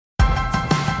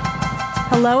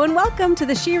Hello and welcome to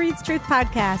the She Reads Truth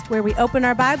podcast, where we open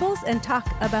our Bibles and talk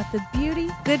about the beauty,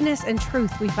 goodness, and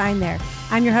truth we find there.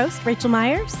 I'm your host, Rachel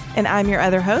Myers. And I'm your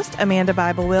other host, Amanda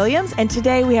Bible Williams. And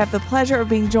today we have the pleasure of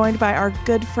being joined by our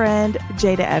good friend,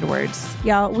 Jada Edwards.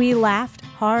 Y'all, we laughed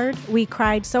hard. We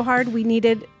cried so hard we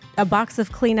needed a box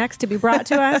of Kleenex to be brought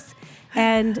to us.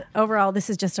 And overall, this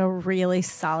is just a really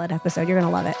solid episode. You're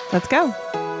going to love it. Let's go.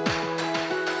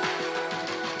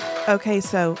 Okay,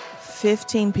 so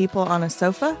 15 people on a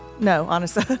sofa? No, on a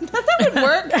sofa. That would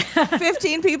work.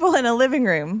 15 people in a living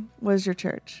room was your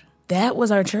church. That was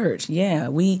our church, yeah.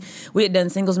 We had done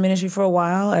singles ministry for a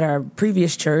while at our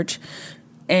previous church,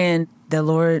 and the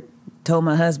Lord told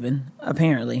my husband,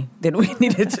 apparently, that we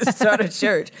needed to start a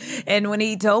church. And when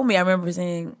he told me, I remember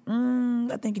saying,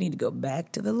 I think you need to go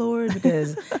back to the Lord,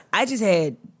 because I just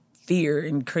had fear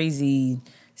and crazy,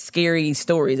 scary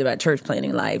stories about church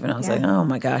planning life. And I was like, oh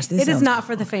my gosh, this is not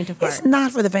for the faint of heart. It's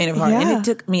not for the faint of heart. Yeah. And it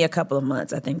took me a couple of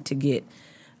months, I think, to get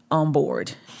on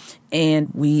board. And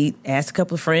we asked a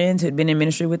couple of friends who had been in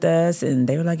ministry with us, and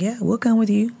they were like, yeah, we'll come with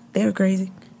you. They were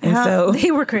crazy. And so they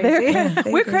were crazy.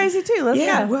 We're crazy too. Let's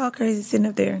go. We're all crazy sitting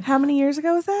up there. How many years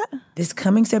ago was that? This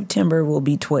coming September will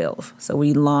be 12. So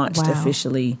we launched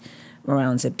officially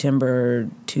around September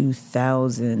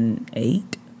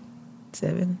 2008,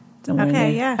 7, somewhere in there.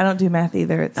 Okay, yeah. I don't do math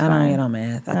either. It's I don't fine. get on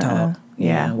math. I talk.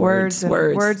 Yeah, words.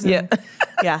 Yeah.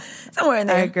 Yeah. Somewhere in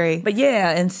there. I agree. But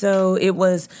yeah, and so it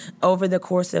was over the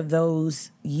course of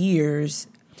those years,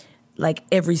 like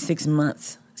every 6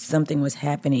 months, something was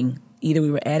happening. Either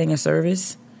we were adding a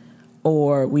service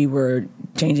or we were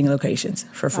changing locations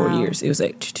for 4 years. It was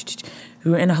like,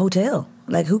 we were in a hotel.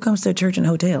 Like, who comes to a church in a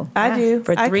hotel? I do.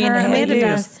 For 3.5 currently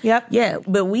years. do. Yep. Yeah,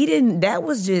 but we didn't, that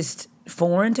was just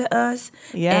foreign to us.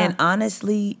 Yeah. And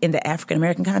honestly, in the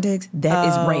African-American context, that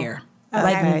is rare. Okay.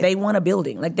 Like, they want a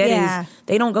building. Like, that is,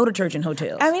 they don't go to church in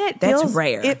hotels. I mean, that's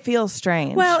rare. It feels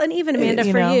strange. Well, and even Amanda,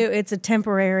 You for know? you, it's a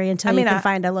temporary until you can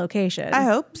find a location. I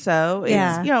hope so.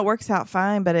 Yeah. It's, it works out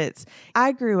fine, but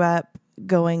I grew up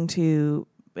going to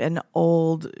an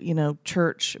old,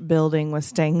 church building with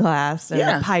stained glass and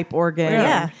a pipe organ.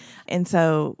 Yeah. And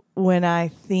so when I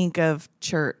think of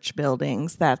church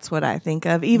buildings, that's what I think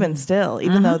of, even still,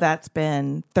 even though that's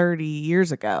been 30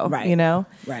 years ago, Right.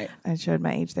 Right. I showed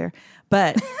my age there.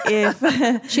 But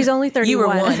if She's only 31. You were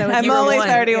one. So I'm You were only one.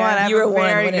 31. I have You were a one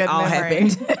very when it good all memory.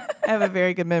 happened. I have a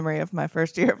very good memory of my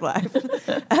first year of life.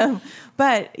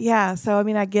 But yeah, so I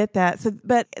mean, I get that. So,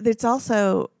 but it's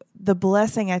also the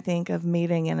blessing, I think, of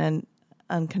meeting in an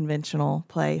unconventional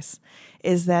place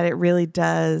is that it really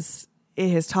does. It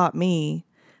has taught me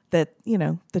that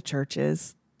the church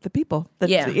is the people.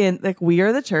 We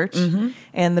are the church,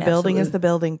 and the building is the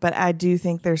building. But I do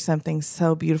think there's something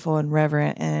so beautiful and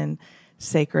reverent and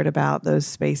sacred about those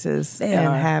spaces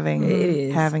having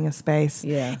a space.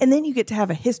 Yeah. And then you get to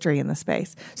have a history in the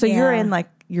space. So you're in like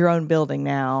your own building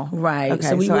now. Right. Okay,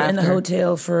 so we were in the after-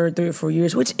 hotel for 3 or 4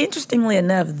 years, which interestingly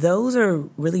enough, those are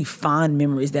really fond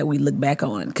memories that we look back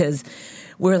on, because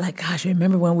we're like, gosh,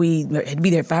 remember when we had to be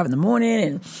there at 5 a.m.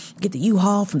 and get the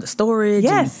U-Haul from the storage?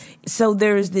 Yes. And so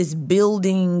there's this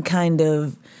building kind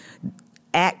of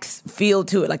axe feel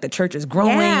to it, like the church is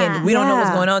growing and we don't know what's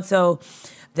going on. So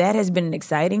that has been an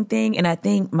exciting thing. And I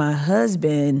think my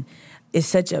husband is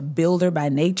such a builder by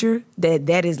nature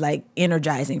that is like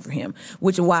energizing for him,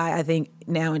 which is why I think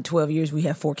now in 12 years we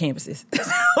have 4 campuses.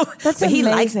 That's but he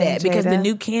likes amazing, that because the Jada.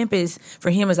 new campus for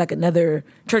him is like another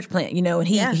church plant,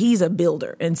 and he's a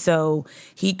builder. And so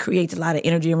he creates a lot of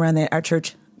energy around that. Our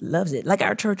church loves it. Like,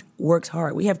 our church works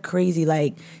hard. We have crazy,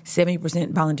 like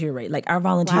 70% volunteer rate. Like, our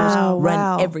volunteers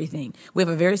run everything. We have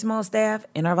a very small staff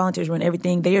and our volunteers run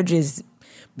everything. They are just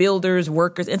builders,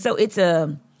 workers. And so it's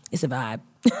a vibe.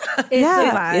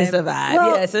 It's a vibe.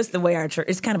 Well, so it's the way our church,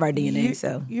 it's kind of our DNA.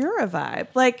 So you're a vibe.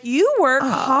 Like, you work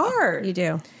hard. You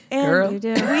do. And Girl. You do.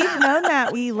 we've known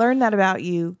that. We learned that about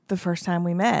you the first time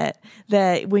we met,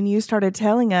 that when you started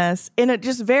telling us in a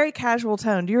just very casual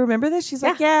tone. Do you remember this? She's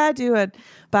like, I do a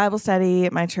Bible study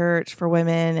at my church for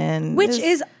women, and Which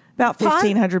is about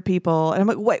 1,500 people. And I'm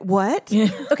like, wait, what?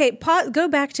 Okay, go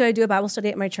back to I do a Bible study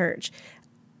at my church.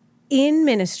 In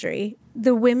ministry,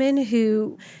 the women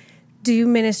who do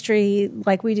ministry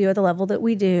like we do at the level that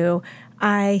we do,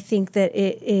 I think that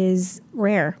it is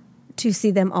rare to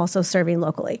see them also serving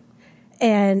locally.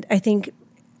 And I think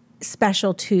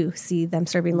special to see them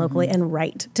serving locally and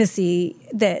right to see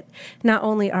that not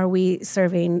only are we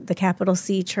serving the capital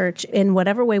C church in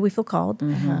whatever way we feel called,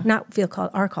 not feel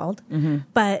called, are called,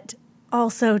 but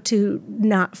also to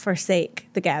not forsake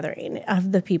the gathering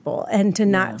of the people and to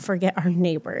not forget our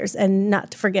neighbors and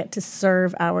not to forget to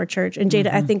serve our church. And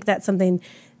Jada, I think that's something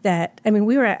that, I mean,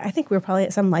 I think we were probably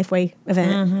at some Lifeway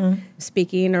event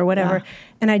speaking or whatever.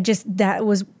 And that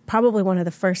was probably one of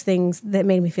the first things that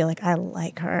made me feel like I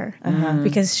like her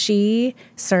because she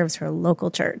serves her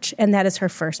local church and that is her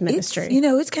first ministry.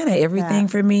 It's kind of everything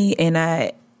for me.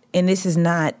 And this is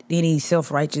not any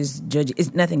self-righteous judge.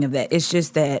 It's nothing of that. It's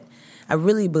just that I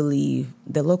really believe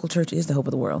the local church is the hope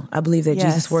of the world. I believe that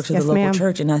Jesus works with the local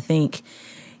church. And I think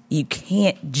you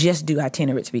can't just do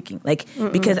itinerant speaking.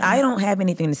 Because I don't have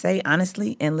anything to say,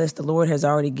 honestly, unless the Lord has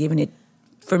already given it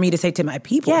for me to say to my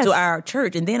people, to our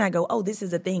church. And then I go, oh, this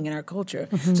is a thing in our culture.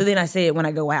 So then I say it when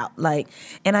I go out.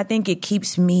 And I think it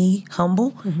keeps me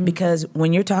humble because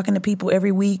when you're talking to people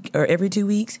every week or every 2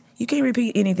 weeks, you can't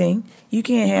repeat anything. You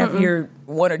can't have your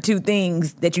one or two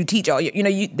things that you teach all year.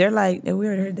 They're like, we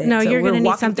already heard that. No, so you're going to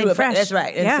need something fresh. That's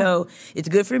right. And so it's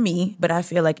good for me, but I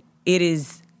feel like it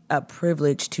is a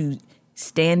privilege to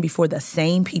stand before the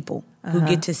same people who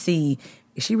get to see,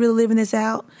 is she really living this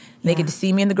out? And they get to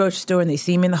see me in the grocery store and they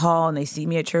see me in the hall and they see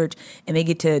me at church and they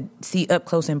get to see up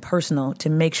close and personal to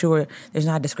make sure there's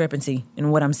not a discrepancy in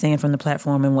what I'm saying from the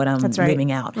platform and what I'm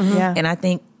living out. And I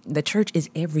think the church is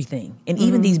everything. And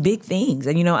even these big things.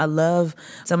 And, I love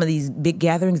some of these big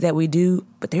gatherings that we do,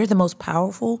 but they're the most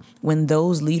powerful when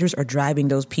those leaders are driving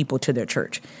those people to their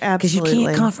church. Because you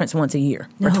can't conference once a year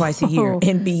or twice a year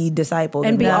and be discipled.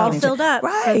 And be all filled up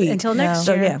until next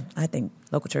year. So, yeah, I think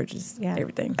local church is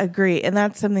everything. Agree. And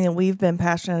that's something that we've been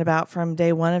passionate about from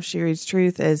day one of She Reads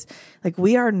Truth is,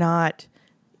 we are not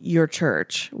your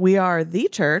church. We are the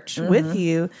church with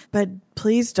you, but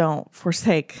please don't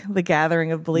forsake the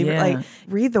gathering of believers.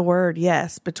 Read the word,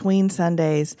 yes, between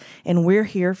Sundays, and we're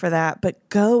here for that, but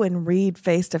go and read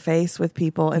face to face with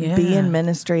people and be in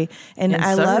ministry. And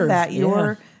I serve. love that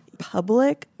your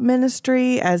public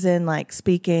ministry, as in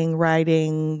speaking,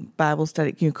 writing, Bible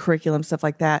study, curriculum, stuff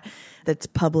like that, that's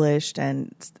published,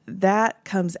 and that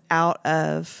comes out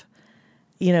of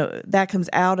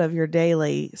your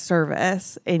daily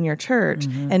service in your church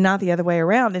and not the other way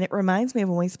around. And it reminds me of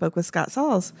when we spoke with Scott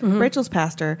Sauls, Rachel's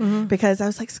pastor, because I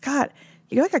was like, Scott,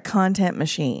 you're like a content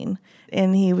machine.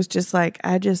 And he was just like,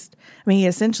 he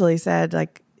essentially said, I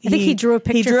think he drew a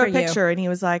picture. He drew a picture and he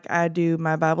was like, I do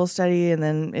my Bible study and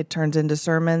then it turns into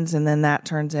sermons and then that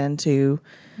turns into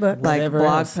blog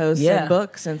posts and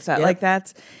books and stuff like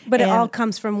that. But it all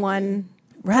comes from one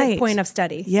point of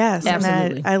study. Yes.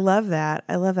 Absolutely. And I love that.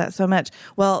 I love that so much.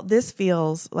 Well, this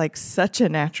feels like such a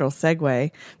natural segue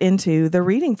into the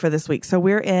reading for this week. So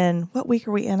we're in, what week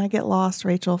are we in? I get lost,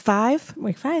 Rachel. 5?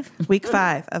 Week 5. Week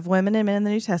 5 of Women and Men in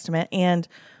the New Testament. And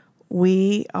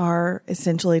we are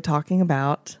essentially talking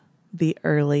about the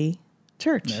early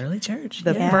church. The early church.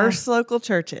 The first local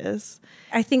churches.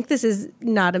 I think this is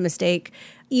not a mistake,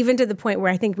 even to the point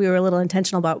where I think we were a little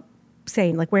intentional about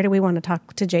saying, where do we want to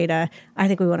talk to Jada? I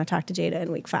think we want to talk to Jada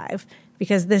in week 5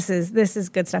 because this is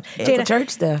good stuff. It's Jada, church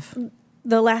stuff.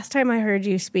 The last time I heard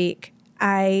you speak,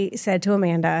 I said to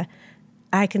Amanda,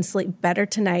 I can sleep better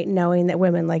tonight knowing that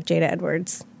women like Jada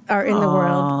Edwards are in the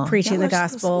world preaching the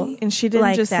gospel. So and she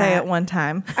didn't just say it one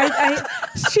time.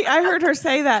 I heard her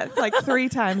say that 3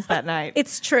 times that night.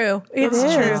 It's true. It's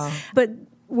true. But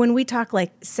when we talk 2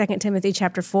 Timothy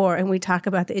chapter 4 and we talk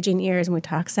about the itching ears and we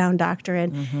talk sound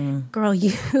doctrine, girl,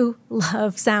 you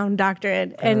love sound doctrine.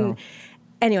 Girl. And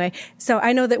anyway, so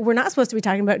I know that we're not supposed to be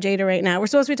talking about Jada right now. We're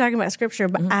supposed to be talking about scripture,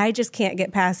 but I just can't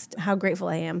get past how grateful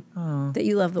I am that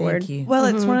you love the word. You. Well,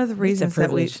 it's one of the reasons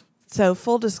that so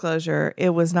full disclosure,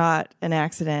 it was not an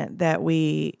accident that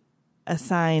we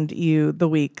assigned you the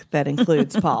week that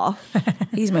includes Paul.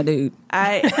 He's my dude.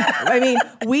 I mean,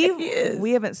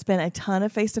 we haven't spent a ton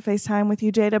of face-to-face time with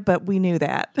you, Jada, but we knew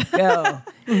that.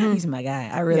 He's my guy.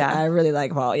 I really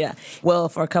like Paul. Yeah. Well,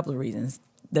 for a couple of reasons.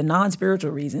 The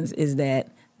non-spiritual reasons is that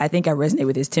I think I resonate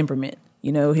with his temperament.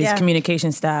 His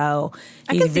communication style.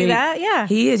 I can see that, yeah.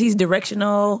 He is. He's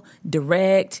directional,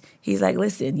 direct. He's like,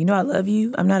 listen, I love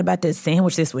you. I'm not about to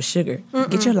sandwich this with sugar.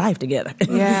 Get your life together.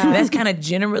 Yeah. That's kind of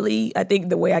generally, I think,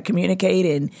 the way I communicate.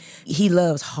 And he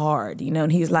loves hard,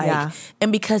 and he's like,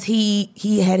 and because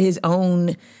he had his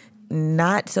own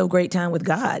not so great time with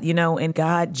God, and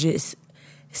God just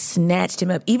snatched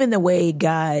him up. Even the way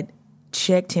God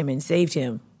checked him and saved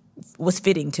him was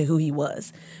fitting to who he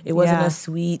was. It wasn't a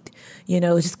sweet,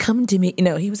 just come to me.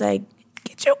 He was like,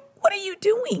 what are you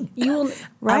doing? You will,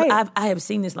 right. I have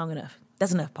seen this long enough.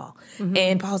 That's enough, Paul.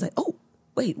 And Paul's like, oh,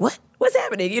 wait, what? What's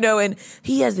happening? And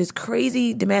he has this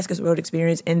crazy Damascus Road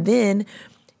experience. And then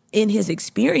in his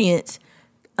experience,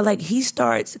 like he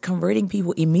starts converting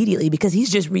people immediately because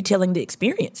he's just retelling the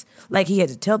experience. Like he had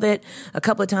to tell that a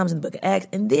couple of times in the book of Acts,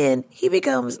 and then he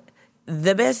becomes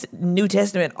the best New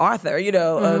Testament author,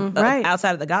 of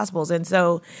outside of the Gospels. And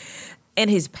so, and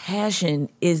his passion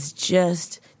is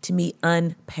just, to me,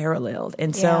 unparalleled.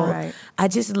 And so I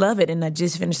just love it. And I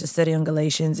just finished a study on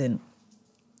Galatians, and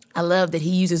I love that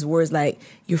he uses words like,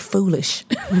 you're foolish.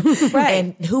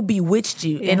 And who bewitched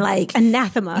you? And like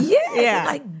anathema. Yeah.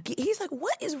 Like he's like,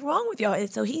 what is wrong with y'all? And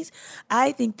so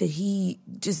I think that he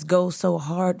just goes so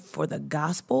hard for the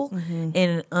gospel in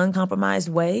an uncompromised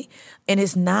way. And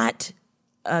it's not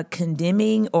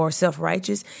condemning or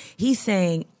self-righteous. He's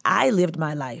saying, I lived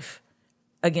my life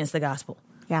against the gospel.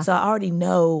 Yeah. So I already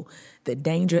know the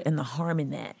danger and the harm in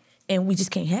that. And we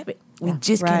just can't have it. We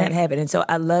just cannot have it. And so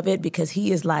I love it because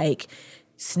he is like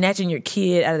snatching your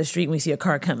kid out of the street when we see a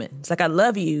car coming. It's like, I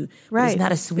love you, but it's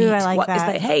not a sweet. Ooh, I like that. It's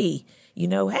like, hey,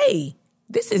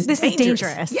 this is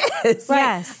dangerous. Yes.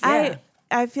 Yes. Yeah.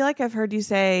 I feel like I've heard you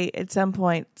say at some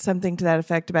point something to that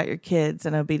effect about your kids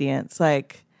and obedience.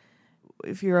 Like,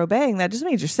 if you're obeying, that just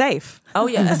means you're safe. Oh,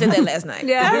 yeah. I said that last night.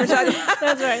 Yeah. We were talking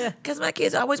That's right. Because my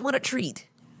kids always want a treat.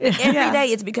 Every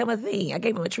day it's become a thing. I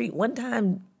gave them a treat one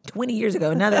time 20 years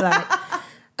ago. Now they're like,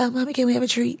 Mommy, can we have a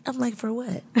treat? I'm like, for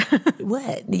what?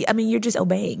 What? I mean, you're just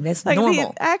obeying. That's like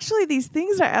normal. Actually, these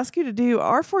things I ask you to do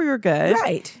are for your good.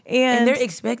 Right. And they're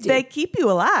expected. They keep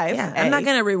you alive. Yeah. I'm not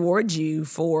going to reward you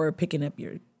for picking up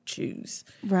your shoes.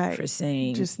 Right. For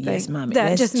saying, yes, Mommy.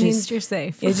 That just means you're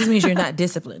safe. It just means you're not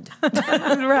disciplined.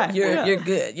 Right. You're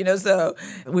good. So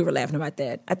we were laughing about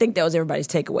that. I think that was everybody's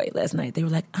takeaway last night. They were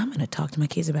like, I'm going to talk to my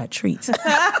kids about treats.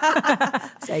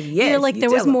 It's like, yes. You're like,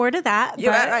 there was more to that.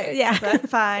 You're right. Yeah. But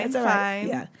fine. Right.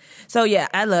 Yeah. So yeah,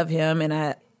 I love him.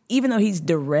 And even though he's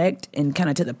direct and kind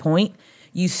of to the point,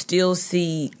 you still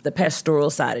see the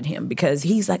pastoral side of him because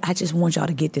he's like, I just want y'all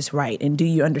to get this right. And do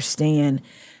you understand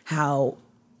how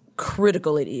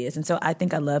critical it is? And so I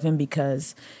think I love him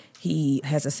because he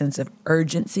has a sense of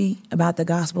urgency about the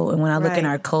gospel. And when I look in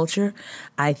our culture,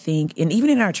 I think, and even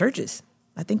in our churches,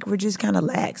 I think we're just kind of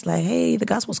lax. Like, hey, the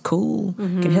gospel's cool.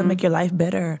 Can help make your life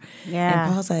better. Yeah.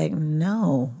 And Paul's like,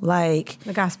 no. Like,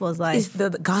 the gospel is life. The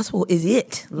gospel is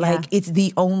it. Like, it's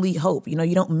the only hope.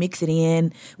 You don't mix it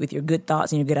in with your good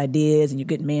thoughts and your good ideas and your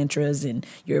good mantras and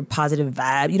your positive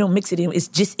vibe. You don't mix it in. It's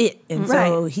just it. And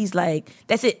so he's like,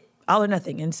 that's it. All or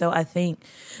nothing. And so I think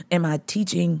in my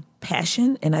teaching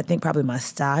passion, and I think probably my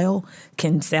style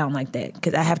can sound like that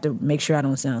because I have to make sure I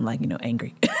don't sound like,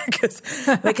 angry because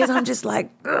I'm just like,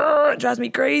 it drives me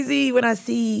crazy when I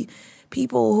see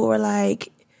people who are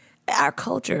like, our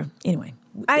culture. Anyway,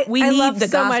 we need the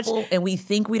gospel and we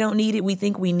think we don't need it. We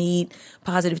think we need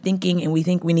positive thinking and we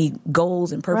think we need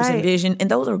goals and purpose and vision. And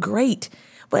those are great.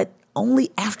 But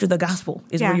only after the gospel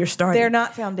is where you're starting. They're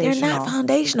not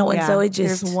foundational. And so it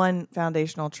just... There's one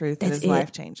foundational truth that is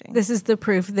life-changing. This is the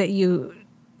proof that you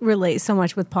relate so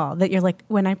much with Paul, that you're like,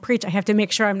 when I preach, I have to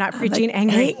make sure I'm not preaching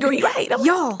angry. Right.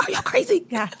 Y'all. Are y'all crazy?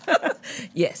 Yeah.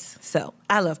 Yes. So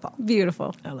I love Paul.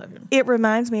 Beautiful. I love him. It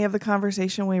reminds me of the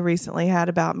conversation we recently had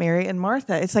about Mary and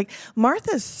Martha. It's like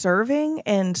Martha's serving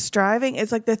and striving.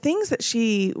 It's like the things that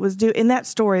she was doing in that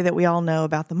story that we all know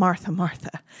about the Martha.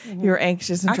 You're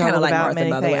anxious and troubled about many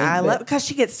things. I love because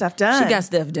she gets stuff done. She got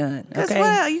stuff done. Okay.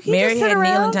 Well, you can't Mary just sit had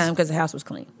around. kneeling time because the house was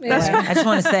clean. Yeah. Right? I just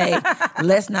want to say,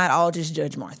 let's not all just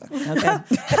judge Martha. Okay.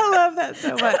 I love that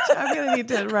so much. I'm going to need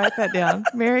to write that down.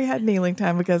 Mary had kneeling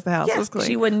time because the house was clean.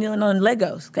 She wasn't kneeling on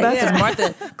Legos. Okay, because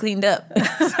Martha cleaned up.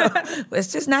 So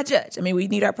let's just not judge. I mean, we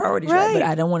need our priorities right, but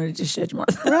I don't want to just judge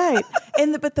Martha. Right.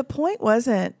 But the point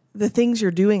wasn't the things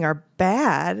you're doing are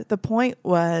bad. The point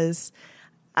was,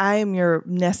 I am your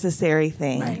necessary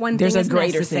thing. Right. One There's thing a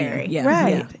greater necessary. Thing. Yeah.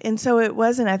 Right. Yeah. And so it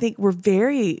wasn't, I think we're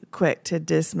very quick to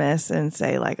dismiss and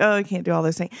say like, oh, I can't do all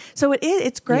those things. So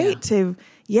it's great to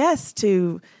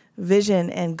vision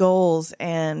and goals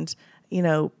and,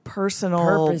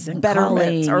 personal purpose and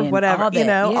betterments or whatever,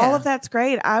 all all of that's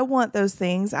great. I want those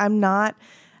things. I'm not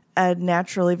a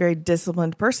naturally very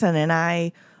disciplined person and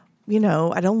I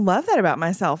don't love that about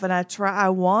myself and I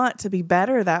want to be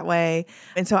better that way.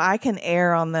 And so I can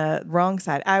err on the wrong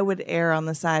side. I would err on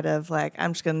the side of like,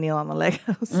 I'm just going to kneel on the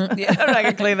Legos. I'm not going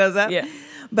to clean those up. Yeah.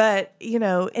 But,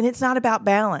 and it's not about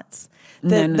balance.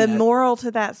 The moral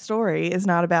to that story is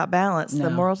not about balance. No.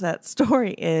 The moral to that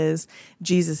story is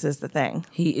Jesus is the thing.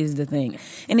 He is the thing.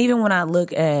 And even when I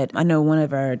look at, I know one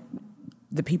of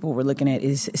the people we're looking at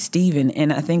is Stephen.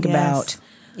 And I think about,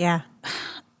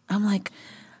 I'm like,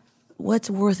 what's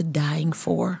worth dying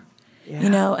for?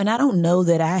 Yeah. And I don't know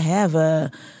that I have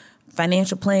a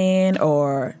financial plan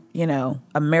or,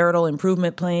 a marital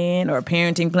improvement plan or a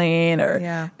parenting plan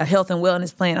or a health and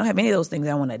wellness plan. I don't have any of those things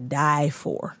I want to die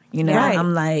for. Right.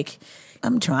 I'm like,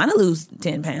 I'm trying to lose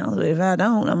 10 pounds, but if I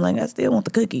don't, I'm like, I still want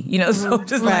the cookie, so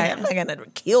just like, I'm not going to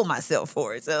kill myself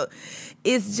for it. So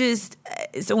it's just,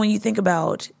 so when you think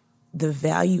about the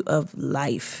value of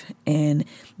life and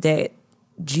that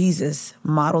Jesus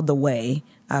modeled the way,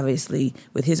 obviously,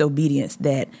 with his obedience,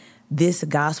 that this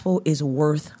gospel is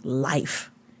worth life.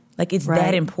 Like, it's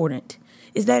that important.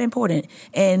 It's that important.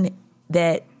 And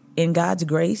that in God's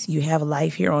grace, you have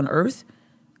life here on earth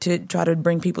to try to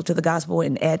bring people to the gospel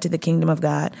and add to the kingdom of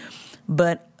God.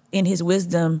 But in his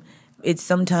wisdom, it's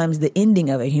sometimes the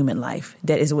ending of a human life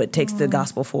that is what takes the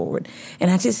gospel forward. And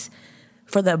I just,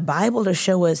 for the Bible to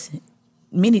show us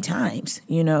many times,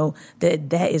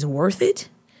 that is worth it.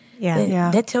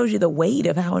 That tells you the weight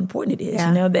of how important it is,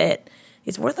 that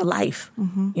it's worth a life,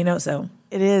 so.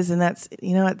 It is. And that's,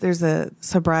 there's a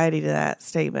sobriety to that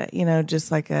statement,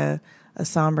 just like a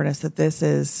somberness that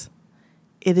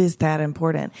it is that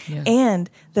important. Yeah. And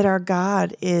that our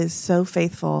God is so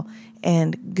faithful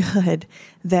and good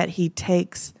that he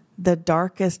takes the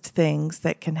darkest things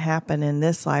that can happen in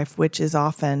this life, which is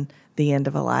often the end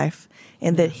of a life,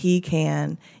 and that he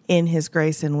can, in his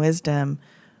grace and wisdom,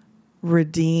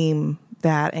 redeem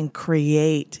that and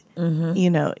create,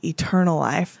 eternal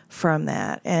life from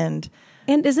that. And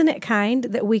isn't it kind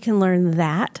that we can learn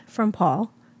that from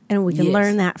Paul? And we can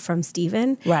learn that from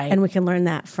Stephen. Right. And we can learn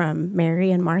that from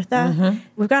Mary and Martha. Mm-hmm.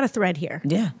 We've got a thread here.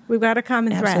 Yeah. We've got a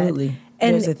common thread. Absolutely.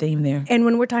 And there's a theme there. And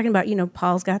when we're talking about,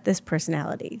 Paul's got this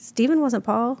personality. Stephen wasn't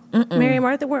Paul. Mm-mm. Mary and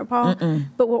Martha weren't Paul. Mm-mm.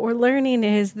 But what we're learning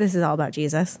is this is all about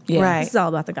Jesus. Yeah. Right. This is all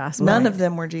about the gospel. None of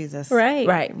them were Jesus. Right.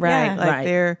 Right. Yeah.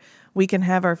 Like we can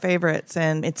have our favorites,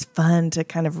 and it's fun to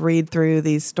kind of read through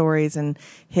these stories and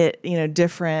hit,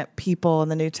 different people in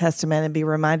the New Testament and be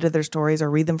reminded of their stories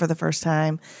or read them for the first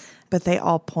time. But they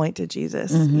all point to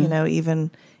Jesus,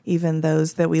 even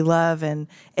those that we love and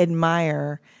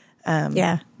admire.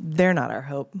 They're not our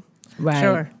hope. Right.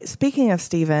 Sure. Speaking of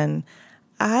Stephen,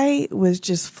 I was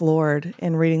just floored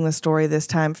in reading the story this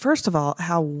time. First of all,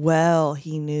 how well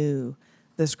he knew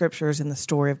the scriptures and the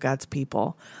story of God's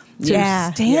people.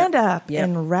 To stand up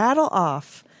and rattle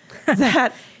off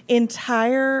that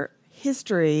entire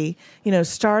history,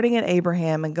 starting at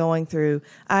Abraham and going through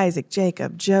Isaac,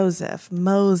 Jacob, Joseph,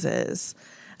 Moses,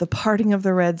 the parting of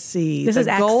the Red Sea, this the is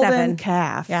Acts golden 7.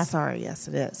 calf. Yeah. Sorry, yes,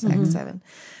 it is, Acts 7.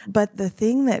 But the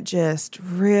thing that just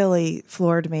really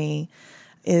floored me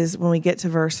is when we get to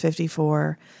verse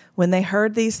 54, when they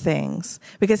heard these things,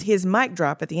 because his mic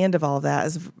drop at the end of all of that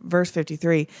is verse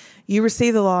 53, you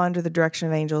receive the law under the direction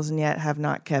of angels and yet have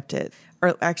not kept it.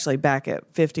 Or actually back at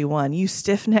 51, you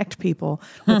stiff-necked people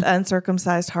with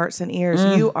uncircumcised hearts and ears,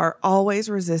 you are always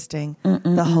resisting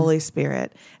the Holy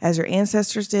Spirit. As your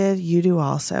ancestors did, you do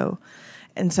also.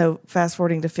 And so fast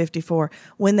forwarding to 54,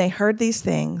 when they heard these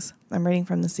things, I'm reading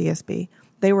from the CSB,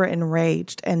 they were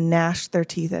enraged and gnashed their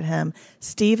teeth at him.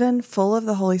 Stephen, full of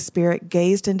the Holy Spirit,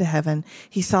 gazed into heaven.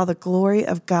 He saw the glory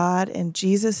of God and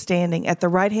Jesus standing at the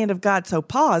right hand of God. So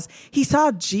pause. He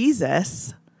saw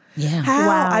Jesus. Yeah. How?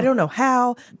 Wow. I don't know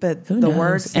how, but the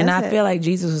word says and I it. feel like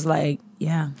Jesus was like,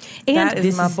 and that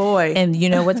is my boy. And you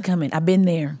know what's coming. I've been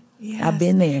there. Yes. I've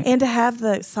been there. And to have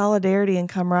the solidarity and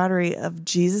camaraderie of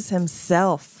Jesus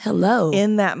himself. Hello.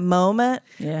 In that moment.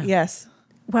 Yeah. Yes.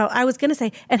 Well, I was going to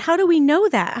say, and how do we know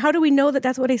that? How do we know that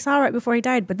that's what he saw right before he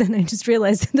died? But then I just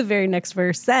realized the very next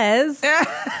verse says,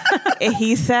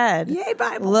 he said, Yay,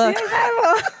 Bible. Look, Yay,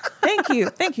 Bible.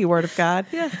 Thank you, Word of God.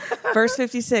 Yeah. Verse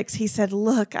 56, he said,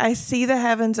 look, I see the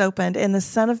heavens opened and the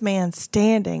Son of Man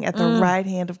standing at the right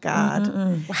hand of God.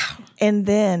 Wow. And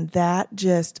then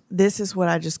this is what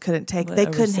I just couldn't take. They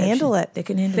couldn't handle it. They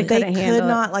couldn't handle it. They could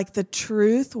not, like the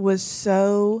truth was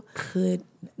so...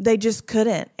 They just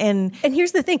couldn't. And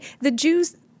here's the thing. The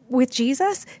Jews with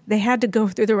Jesus, they had to go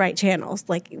through the right channels.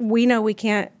 Like, we know we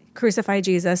can't crucify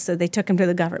Jesus, so they took him to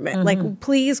the government. Like,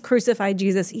 please crucify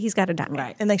Jesus. He's got to die.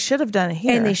 Right. And they should have done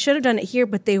it here.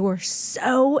 But they were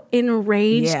so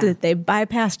enraged that they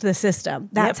bypassed the system.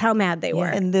 That's how mad they were.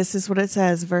 And this is what it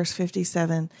says, verse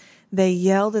 57. They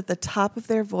yelled at the top of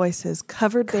their voices,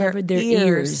 covered their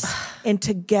ears, and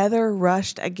together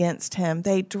rushed against him.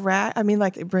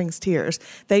 It brings tears.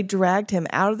 They dragged him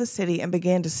out of the city and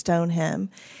began to stone him.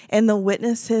 And the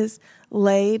witnesses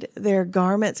laid their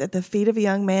garments at the feet of a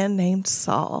young man named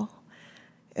Saul.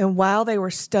 And while they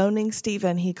were stoning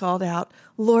Stephen, he called out,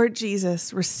 Lord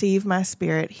Jesus, receive my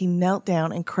spirit. He knelt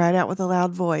down and cried out with a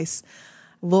loud voice,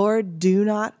 Lord, do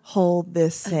not hold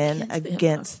this sin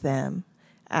against them.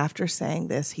 After saying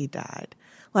this, he died.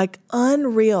 like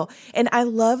unreal. And I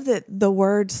love that the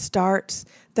word starts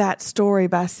that story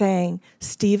by saying,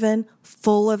 Stephen,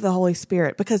 full of the Holy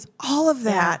Spirit, because all of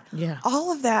that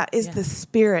is the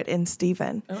Spirit in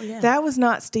Stephen. Oh, yeah. That was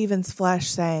not Stephen's flesh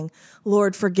saying,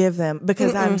 Lord, forgive them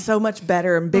because I'm so much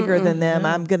better and bigger than them.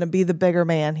 I'm going to be the bigger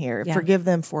man here. Yeah. Forgive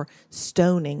them for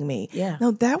stoning me. Yeah.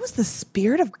 No, that was the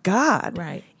Spirit of God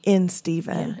in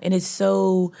Stephen. Yeah. And it's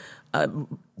so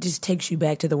just takes you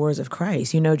back to the words of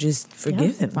Christ, just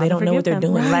forgive them. Father, They don't know what they're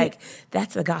forgive them. doing. Right. Like,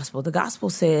 that's the gospel. The gospel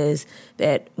says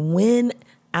that when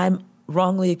I'm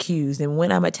wrongly accused and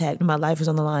when I'm attacked and my life is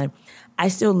on the line, I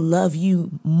still love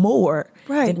you more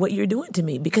than what you're doing to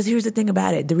me. Because here's the thing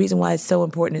about it. The reason why it's so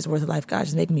important is worth of life. God,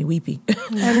 just making me weepy.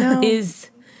 I know. Is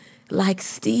like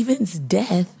Stephen's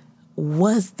death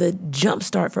was the jump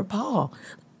start for Paul.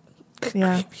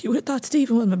 Yeah. You would have thought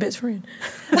Stephen was my best friend.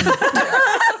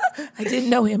 I didn't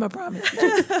know him, I promise.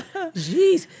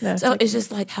 Jeez. So it's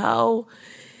just like how...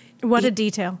 What a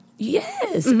detail.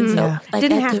 Yes. And so, like,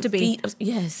 Didn't at have the to be. feet of-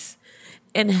 yes.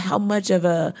 And how much of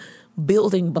a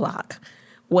building block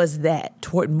was that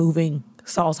toward moving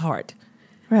Saul's heart?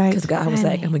 Right. Because God was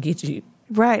like, I'm going to get you.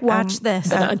 Right. Watch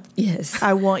this. Yes.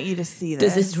 I want you to see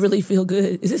this. Does this really feel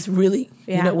good? Is this really,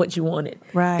 what you wanted?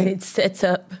 Right. And it sets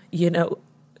up,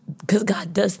 because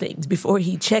God does things. Before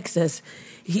he checks us,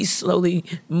 he's slowly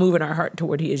moving our heart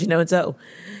toward his, and so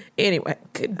anyway,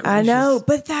 good gracious. I know,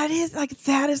 but that is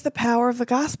the power of the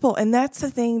gospel. And that's the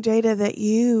thing, Jada, that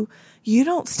you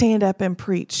don't stand up and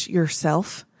preach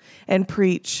yourself and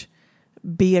preach,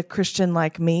 be a Christian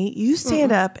like me. You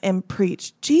stand up and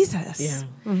preach Jesus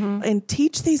and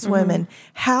teach these women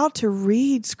how to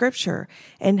read scripture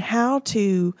and how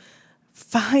to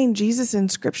find Jesus in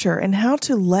scripture and how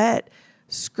to let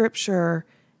scripture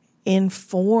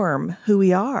inform who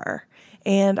we are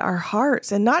and our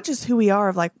hearts, and not just who we are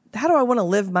of like, how do I want to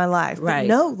live my life? Right. But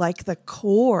no, like the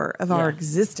core of our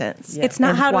existence. It's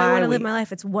not and how do I why want to we- live my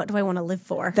life. It's what do I want to live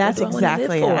for? That's What do I wanna live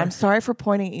exactly for? it. I'm sorry for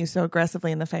pointing at you so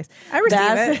aggressively in the face. I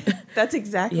receive it. That's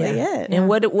exactly it. And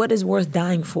what is worth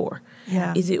dying for?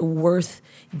 Yeah. Is it worth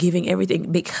giving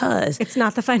everything? Because It's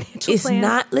not the financial it's plan.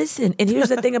 not, listen, and here's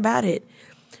the thing about it.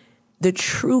 The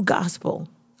true gospel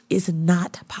is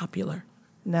not popular.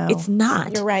 No. It's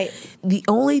not. You're right. The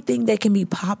only thing that can be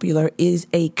popular is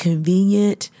a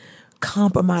convenient,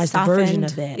 compromised Softened, version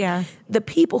of that. yeah. The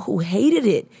people who hated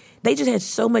it, they just had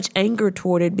so much anger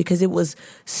toward it because it was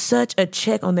such a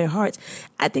check on their hearts.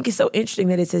 I think it's so interesting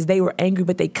that it says they were angry,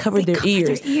 but they covered their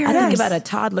ears. I think Yes. about a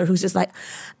toddler who's just like,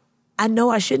 I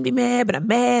know I shouldn't be mad, but I'm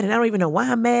mad, and I don't even know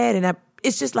why I'm mad, and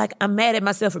it's just like I'm mad at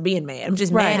myself for being mad. I'm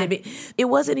just mad at it. It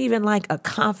wasn't even like a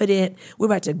confident, we're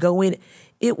about to go in.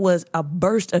 It was a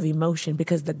burst of emotion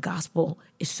because the gospel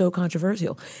is so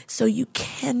controversial. So you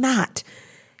cannot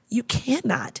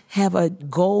have a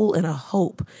goal and a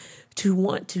hope to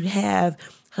want to have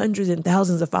hundreds and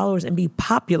thousands of followers and be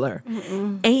popular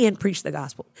and preach the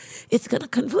gospel. It's going to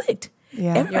conflict.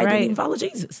 Yeah. Everybody You're right. didn't even follow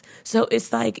Jesus. So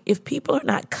it's like, if people are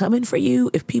not coming for you,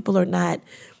 if people are not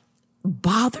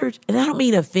bothered, and I don't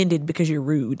mean offended because you're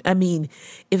rude. I mean,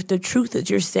 if the truth that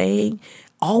you're saying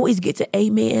always gets an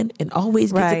amen and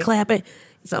always gets a clapping,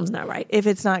 something's not right. If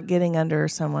it's not getting under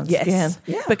someone's Yes.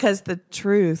 skin. Yeah. Because the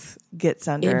truth gets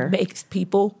under. It makes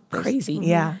people crazy.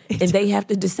 Yeah. And they have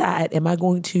to decide, am I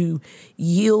going to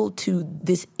yield to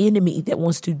this enemy that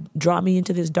wants to draw me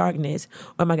into this darkness,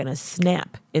 or am I going to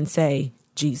snap and say,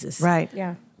 Jesus? Right.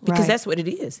 Yeah. Because Right. that's what it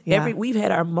is. Yeah. We've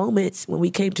had our moments when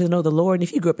we came to know the Lord. And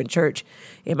if you grew up in church,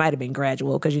 it might have been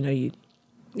gradual because, you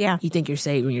think you're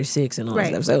saved when you're 6 and all that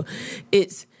Right. stuff. So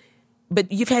but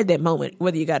you've had that moment,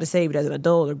 whether you got saved as an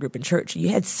adult or grew up in church, you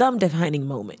had some defining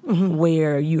moment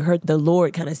where you heard the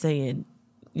Lord kind of saying,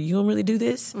 you don't really do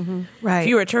this? Right. If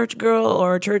you were a church girl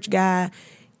or a church guy,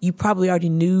 you probably already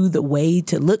knew the way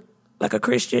to look like a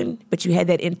Christian, but you had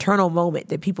that internal moment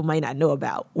that people might not know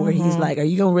about where he's like, are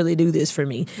you going to really do this for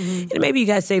me? And maybe you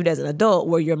got saved as an adult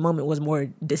where your moment was more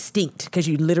distinct because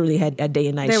you literally had a day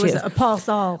and night There shift. was a Paul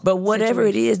Saul. But whatever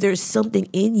situation. it is, there's something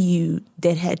in you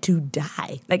that had to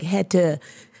die, like had to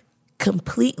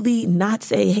completely not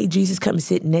say, hey, Jesus, come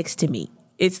sit next to me.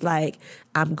 It's like,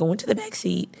 I'm going to the back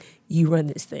seat. You run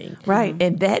this thing. Right.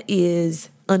 And that is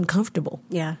uncomfortable.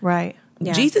 Yeah. Right.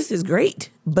 Yeah. Jesus is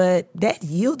great, but that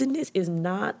yieldedness is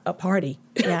not a party.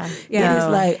 Yeah. It Yeah.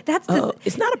 is like, That's the-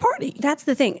 it's not a party. That's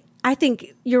the thing. I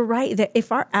think you're right that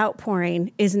if our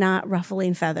outpouring is not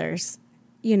ruffling feathers,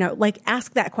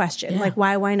 ask that question, Yeah.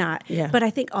 why not? Yeah. But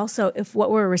I think also if what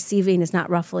we're receiving is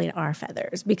not ruffling our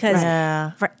feathers, because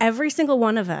Yeah. for every single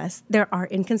one of us, there are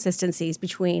inconsistencies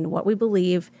between what we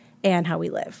believe and how we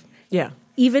live. Yeah.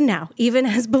 even now, even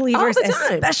as believers, All the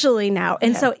time. especially now.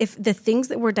 And so if the things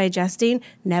that we're digesting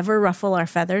never ruffle our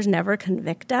feathers, never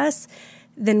convict us,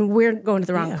 then we're going to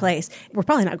the wrong place. We're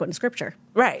probably not going to Scripture.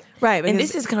 Right. Right, And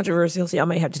because- this is controversial, so I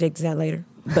may have to take this out later.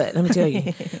 But let me tell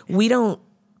you, we don't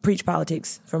preach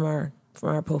politics from our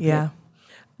pulpit. Yeah.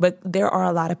 But there are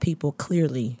a lot of people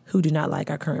clearly who do not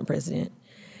like our current president.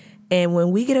 And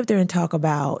when we get up there and talk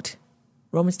about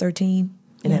Romans 13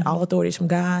 and that all authority is from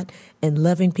God and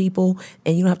loving people,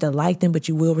 and you don't have to like them, but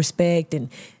you will respect. And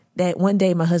that one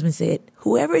day my husband said,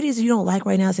 whoever it is you don't like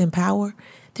right now is in power,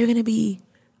 they're going to be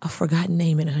a forgotten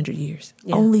name in 100 years.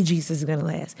 Only Jesus is going to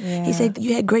last. Yeah. He said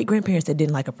you had great grandparents that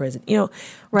didn't like a president. You know,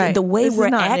 Right. the way This is we're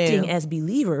not acting new. as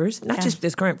believers, not just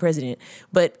this current president,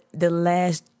 but the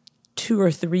last 2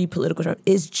 or 3 political terms,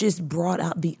 is just brought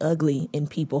out the ugly in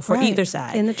people for either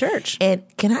side. In the church. And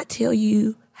can I tell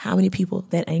you how many people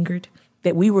that angered?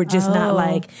 That we were just not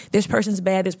like, this person's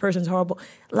bad, this person's horrible.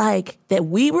 Like, that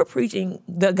we were preaching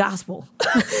the gospel.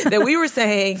 That we were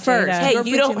saying, First, hey, we're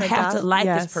you don't preaching the have to gospel. like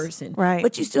Yes, this person. right.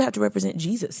 But you still have to represent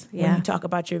Jesus when Yeah. you talk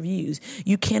about your views.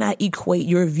 You cannot equate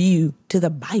your view to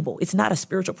the Bible. It's not a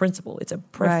spiritual principle. It's a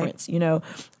preference, you know.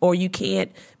 Or you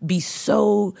can't be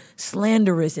so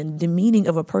slanderous and demeaning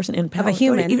of a person in power, a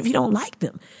human. even if you don't like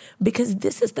them. Because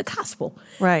this is the gospel.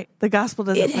 Right. The gospel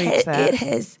doesn't preach that. It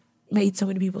has made so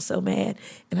many people so mad.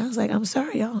 And I was like, I'm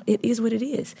sorry, y'all. It is what it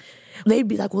is. They'd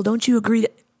be like, well, don't you agree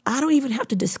that I don't even have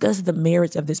to discuss the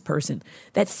merits of this person.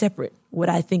 That's separate, what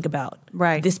I think about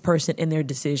this person and their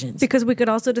decisions. Because we could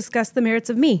also discuss the merits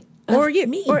of me or you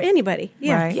me. or anybody.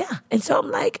 Yeah. Right. Yeah. And so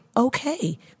I'm like,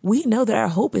 okay, we know that our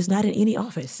hope is not in any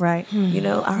office. Right. You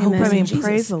know, our hope I is in mean, Jesus.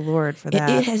 praise the Lord for that.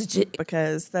 It has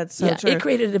because that's so true. it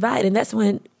created a divide. And that's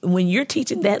when you're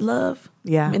teaching that love.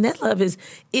 Yeah. And that love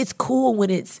it's cool when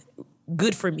it's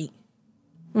good for me.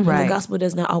 Right. The gospel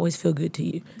does not always feel good to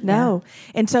you. No.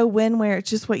 And so when it's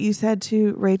just what you said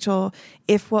too, Rachel,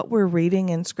 if what we're reading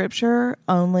in Scripture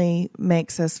only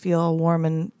makes us feel warm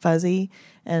and fuzzy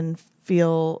and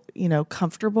feel,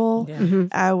 comfortable,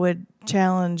 I would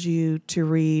challenge you to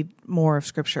read more of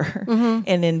Scripture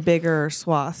and in bigger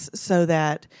swaths so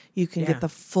that you can get the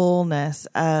fullness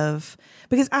of,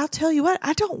 because I'll tell you what,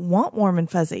 I don't want warm and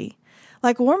fuzzy.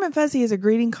 Like warm and fuzzy is a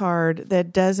greeting card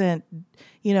that doesn't,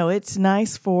 it's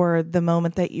nice for the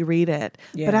moment that you read it.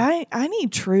 Yeah. But I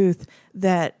need truth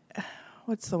that,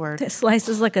 what's the word? It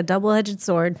slices like a double-edged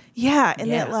sword. Yeah. And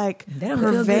Yeah. that like That don't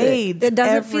feel good. pervades. It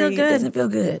doesn't feel good. It doesn't feel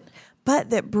good. But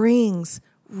that brings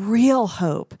real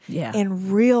hope Yeah.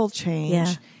 and real change.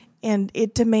 Yeah. And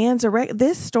it demands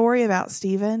this story about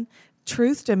Stephen,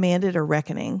 truth demanded a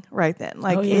reckoning right then.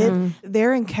 Like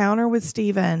their encounter with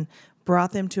Stephen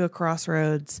brought them to a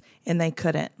crossroads and they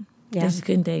couldn't. Yeah. They just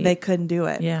couldn't take They it. couldn't do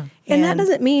it. Yeah. And that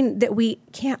doesn't mean that we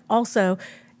can't also,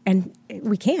 and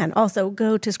we can also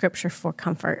go to Scripture for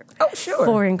comfort. Oh, sure.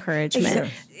 For encouragement. Sure.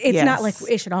 It's Yes. not like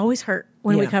it should always hurt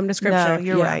when we Yeah. come to Scripture. No,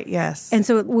 you're Yeah. right. Yes. And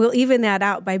so we'll even that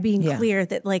out by being Yeah. clear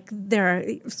that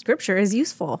Scripture is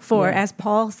useful for, Yeah. as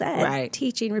Paul said, Right.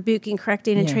 teaching, rebuking,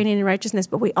 correcting, and Yeah. training in righteousness.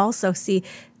 But we also see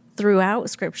throughout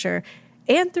Scripture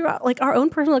and throughout our own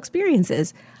personal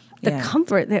experiences, the Yeah.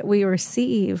 comfort that we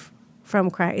receive from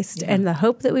Christ and the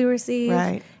hope that we receive,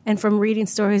 Right. and from reading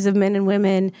stories of men and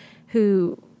women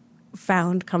who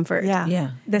found comfort. Yeah. Yeah.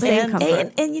 The same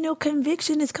comfort. And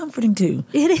conviction is comforting too.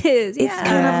 It is. It's Yeah.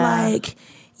 kind of like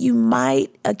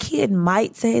a kid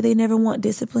might say they never want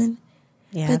discipline.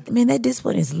 Yeah. But man, that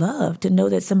discipline is love. To know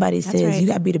that somebody says right. you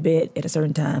got to be to bed at a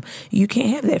certain time. You can't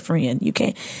have that friend. You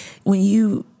can't.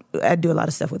 I do a lot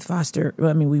of stuff with foster.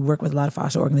 We work with a lot of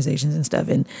foster organizations and stuff.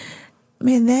 And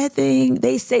man, that thing,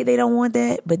 they say they don't want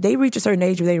that, but they reach a certain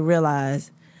age where they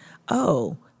realize,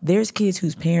 oh, there's kids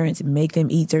whose parents make them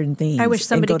eat certain things. I wish and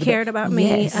somebody go to cared bed. about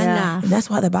me Yes. enough. And that's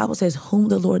why the Bible says, whom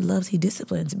the Lord loves, he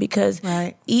disciplines. Because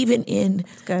Right. even in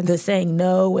good. the saying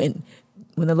no, and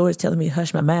when the Lord's telling me to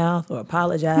hush my mouth or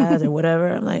apologize or whatever,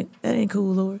 I'm like, that ain't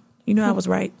cool, Lord. You know I was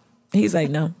right. He's like,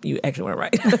 no, you actually weren't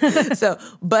right.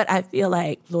 But I feel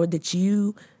like, Lord, that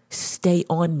you stay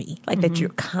on me, like that you're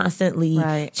constantly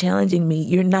Right. challenging me.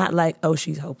 You're not like, oh,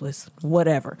 she's hopeless,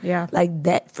 whatever. Yeah. Like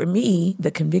that, for me,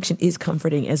 the conviction is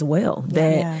comforting as well,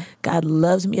 that Yeah. God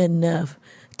loves me enough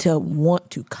to want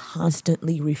to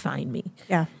constantly refine me.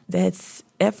 Yeah. That's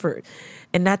effort.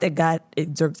 And not that God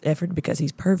exerts effort because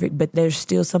he's perfect, but there's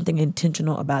still something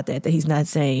intentional about that he's not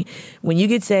saying, when you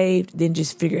get saved, then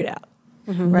just figure it out.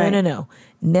 Right. No.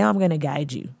 Now I'm going to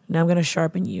guide you. Now I'm going to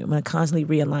sharpen you. I'm going to constantly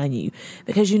realign you.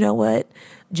 Because you know what?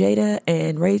 Jada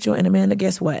and Rachel and Amanda,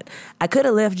 guess what? I could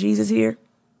have left Jesus here.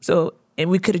 And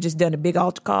we could have just done a big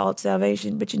altar call to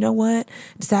salvation. But you know what?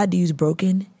 Decided to use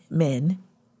broken men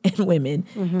and women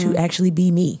to actually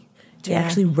be me, to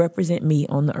actually represent me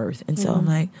on the earth. And so I'm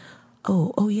like,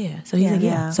 oh yeah. So he's like,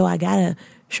 yeah. So I gotta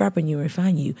sharpen you,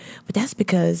 refine you. But that's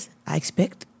because I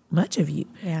expect much of you.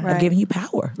 Yeah. I've given you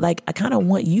power. Like, I kind of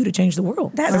want you to change the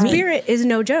world. That spirit is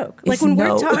no joke. Like, It's when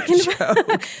no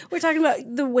we're talking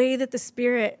about the way that the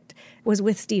Spirit was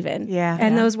with Stephen, Yeah.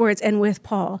 and those words, and with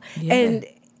Paul, and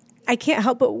I can't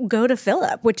help but go to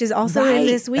Philip, which is also in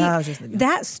this week.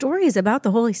 That story is about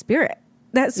the Holy Spirit.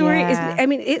 That story is, I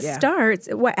mean, it starts,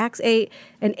 Acts 8,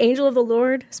 an angel of the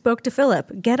Lord spoke to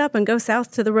Philip, get up and go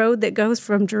south to the road that goes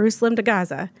from Jerusalem to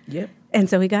Gaza. Yep. And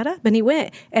so he got up and he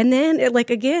went. And then,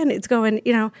 it's going,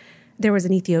 there was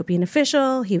an Ethiopian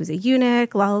official, he was a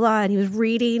eunuch, and he was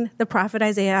reading the prophet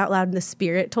Isaiah out loud, and the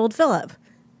Spirit told Philip,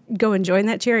 go and join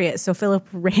that chariot. So Philip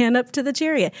ran up to the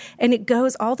chariot. And it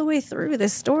goes all the way through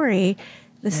this story.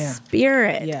 The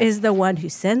Spirit is the one who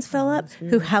sends Philip,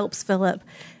 who helps Philip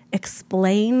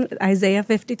explain Isaiah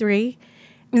 53.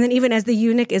 And then even as the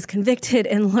eunuch is convicted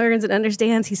and learns and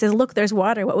understands, he says, look, there's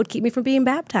water. What would keep me from being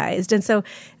baptized? And so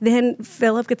then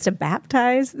Philip gets to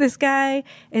baptize this guy.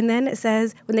 And then it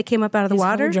says, when they came up out of the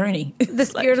water, whole journey. The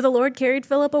Spirit of the Lord carried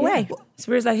Philip away.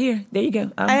 Spirit's like, here, there you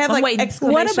go. I have I'm waiting.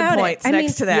 exclamation What about it? points I mean,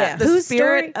 next to that. The Whose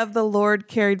Spirit story- of the Lord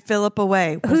carried Philip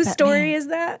away. What does Whose that story mean? is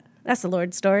that? That's the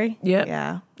Lord's story. Yep.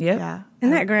 Yeah. Yep. Yeah.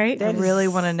 Isn't that great? I really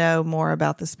want to know more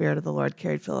about the Spirit of the Lord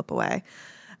carried Philip away.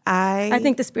 I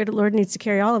think the Spirit of the Lord needs to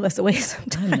carry all of us away I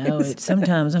sometimes. know it.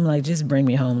 Sometimes I'm like, just bring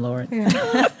me home, Lord.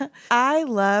 I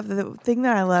love the thing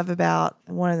that I love about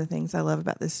one of the things I love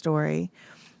about this story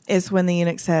is when the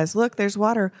eunuch says, look, there's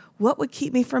water. What would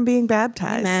keep me from being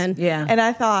baptized? Amen. Yeah. And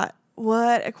I thought,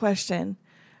 what a question.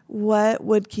 What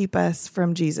would keep us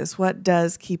from Jesus? What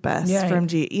does keep us from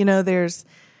Jesus?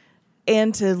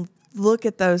 And to look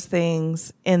at those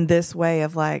things in this way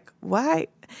of like, why?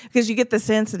 Because you get the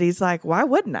sense that he's like, why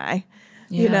wouldn't I?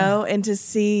 And to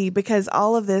see, because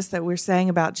all of this that we're saying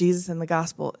about Jesus and the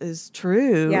gospel is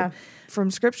true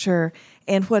from Scripture.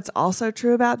 And what's also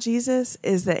true about Jesus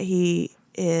is that he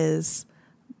is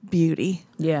beauty.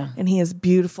 Yeah. And he is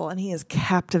beautiful and he is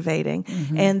captivating.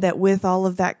 And that with all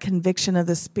of that conviction of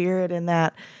the Spirit and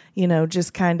that,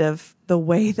 just kind of the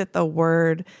way that the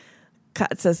Word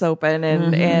cuts us open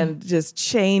and just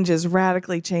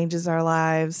radically changes our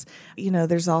lives.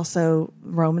 There's also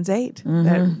Romans 8,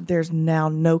 that there's now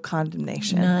no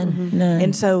condemnation. None.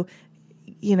 And so,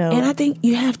 And I think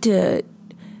you have to,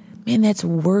 that's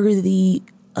worthy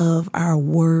of our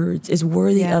words, is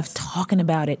worthy of talking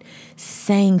about it,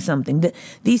 saying something.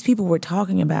 These people were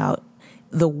talking about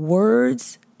the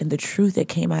words and the truth that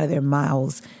came out of their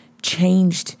mouths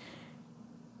changed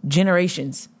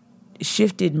generations,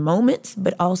 shifted moments,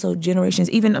 but also generations.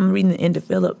 Even I'm reading the end of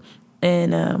Philip,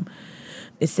 and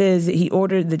it says he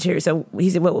ordered the chariot. So he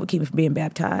said, what would keep me from being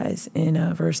baptized?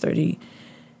 In verse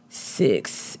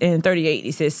 36 and 38,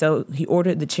 he says, so he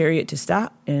ordered the chariot to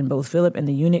stop, and both Philip and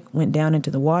the eunuch went down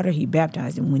into the water. He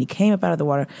baptized him. When he came up out of the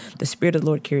water, the Spirit of the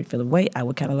Lord carried Philip away. I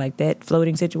would kind of like that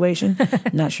floating situation.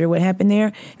 Not sure what happened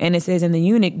there. And it says, and the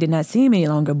eunuch did not see him any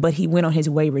longer, but he went on his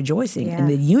way rejoicing. And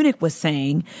the eunuch was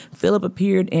saying, Philip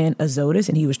appeared in Azotus,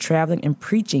 and he was traveling and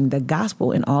preaching the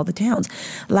gospel in all the towns.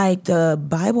 Like, the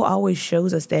Bible always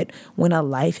shows us that when a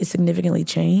life is significantly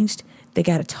changed, they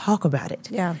got to talk about it.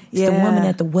 Yeah. It's the woman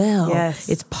at the well. Yes.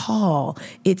 It's Paul.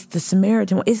 It's the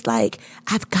Samaritan. It's like,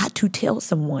 I've got to tell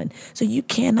someone. So you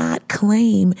cannot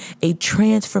claim a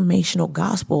transformational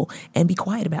gospel and be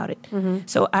quiet about it.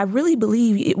 So I really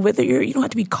believe whether you don't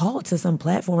have to be called to some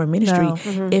platform or ministry.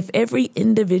 If every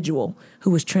individual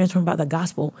who was transformed by the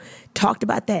gospel talked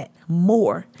about that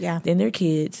more than their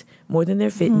kids, more than their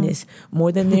fitness,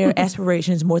 more than their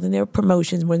aspirations, more than their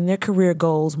promotions, more than their career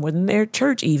goals, more than their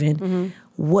church even,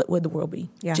 what would the world be?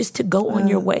 Just to go on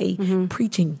your way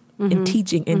preaching and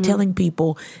teaching and telling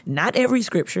people, not every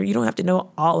scripture, you don't have to know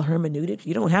all hermeneutics,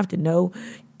 you don't have to know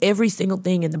every single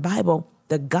thing in the Bible.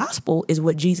 The gospel is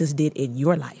what Jesus did in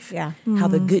your life. How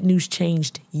the good news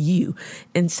changed you.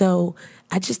 And so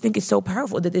I just think it's so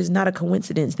powerful that there's not a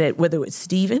coincidence that whether it's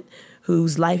Stephen,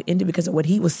 whose life ended because of what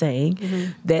he was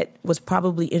saying, that was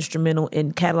probably instrumental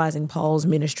in catalyzing Paul's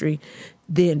ministry,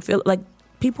 then Philip, like,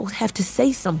 people have to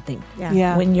say something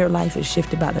when your life is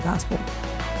shifted by the gospel.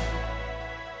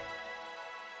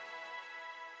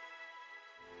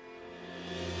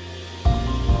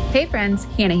 Hey friends,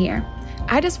 Hannah here.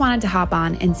 I just wanted to hop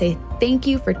on and say thank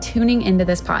you for tuning into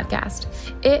this podcast.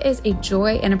 It is a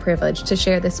joy and a privilege to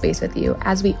share this space with you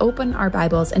as we open our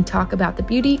Bibles and talk about the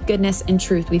beauty, goodness, and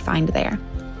truth we find there.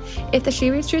 If the She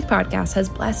Reads Truth podcast has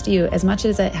blessed you as much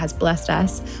as it has blessed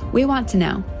us, we want to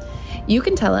know, You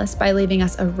can tell us by leaving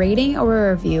us a rating or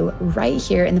a review right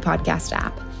here in the podcast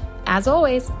app. As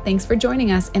always, thanks for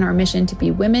joining us in our mission to be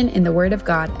women in the Word of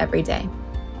God every day.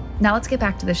 Now let's get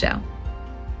back to the show.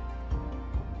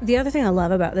 The other thing I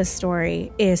love about this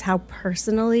story is how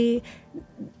personally,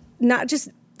 not just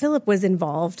Philip was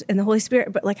involved in the Holy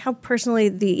Spirit, but like how personally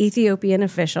the Ethiopian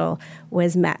official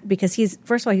was met, because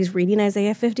first of all, he's reading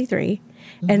Isaiah 53.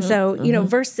 And so,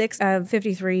 verse 6 of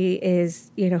 53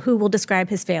 is, who will describe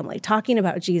his family, talking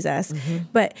about Jesus.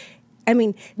 But I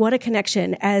mean, what a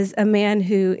connection as a man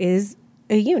who is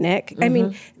a eunuch. I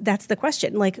mean, that's the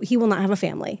question. Like, he will not have a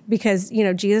family because,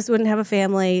 Jesus wouldn't have a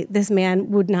family. This man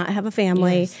would not have a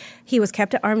family. Yes. He was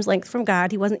kept at arm's length from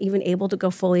God. He wasn't even able to go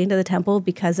fully into the temple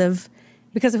because of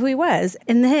who he was.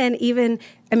 And then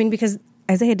because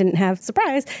Isaiah didn't have,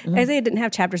 Isaiah didn't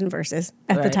have chapters and verses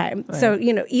at the time. Right. So,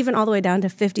 even all the way down to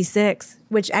 56,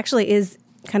 which actually is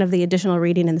kind of the additional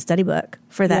reading in the study book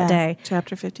for that day.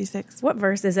 Chapter 56. What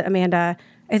verse is it, Amanda?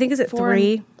 I think, is it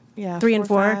 3? Yeah, 3 and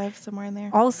 4, 5, somewhere in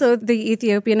there. Also, the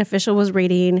Ethiopian official was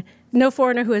reading, "No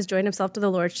foreigner who has joined himself to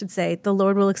the Lord should say, 'The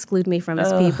Lord will exclude me from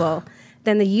his people.'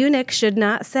 Then the eunuch should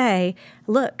not say,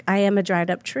 'Look, I am a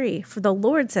dried up tree.' For the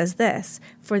Lord says this,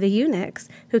 'For the eunuchs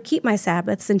who keep my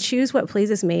Sabbaths and choose what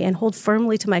pleases me and hold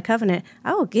firmly to my covenant,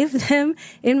 I will give them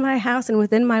in my house and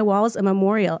within my walls a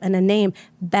memorial and a name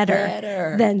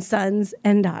better than sons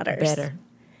and daughters.'" Better.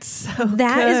 So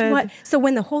that is what. So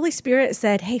when the Holy Spirit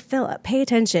said, "Hey, Philip, pay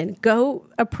attention. Go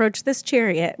approach this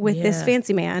chariot with this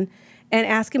fancy man and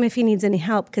ask him if he needs any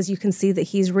help, because you can see that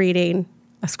he's reading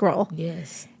a scroll."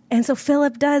 Yes. And so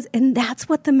Philip does, and that's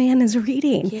what the man is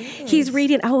reading. Yes. He's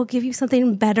reading, "I will give you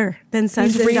something better than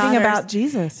sons and daughters." He's reading about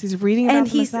Jesus. He's reading about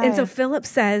the Messiah. And so Philip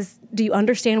says, "Do you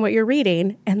understand what you're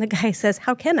reading?" And the guy says,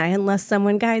 "How can I unless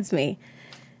someone guides me?"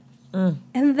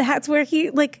 And that's where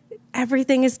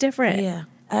everything is different. Yeah.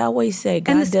 I always say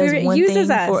God does one thing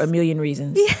for a million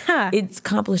reasons. Yeah. It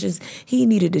accomplishes. He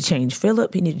needed to change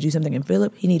Philip. He needed to do something in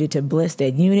Philip. He needed to bless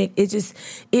that eunuch.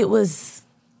 It was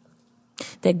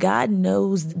that God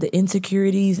knows the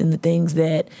insecurities and the things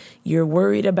that you're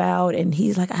worried about. And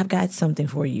he's like, "I've got something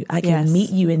for you. I can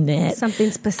meet you in that.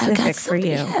 Something specific for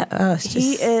you." Yeah. It's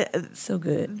just so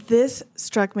good. This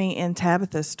struck me in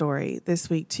Tabitha's story this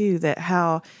week too, that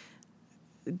how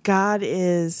God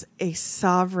is a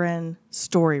sovereign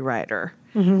story writer.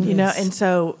 And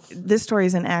so this story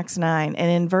is in Acts 9, and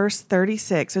in verse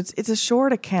 36, so it's a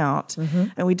short account,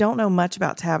 and we don't know much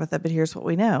about Tabitha, but here's what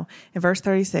we know. In verse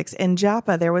 36, "In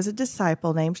Joppa there was a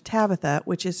disciple named Tabitha,"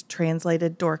 which is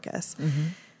translated Dorcas.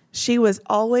 "She was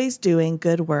always doing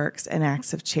good works and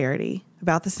acts of charity.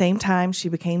 About the same time, she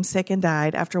became sick and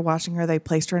died. After washing her, they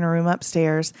placed her in a room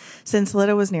upstairs. Since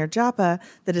Lydda was near Joppa,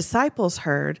 the disciples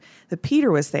heard that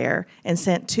Peter was there and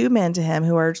sent 2 men to him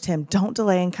who urged him, 'Don't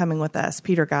delay in coming with us.'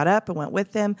 Peter got up and went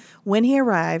with them. When he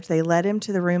arrived, they led him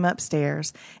to the room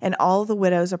upstairs, and all the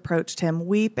widows approached him,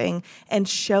 weeping and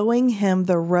showing him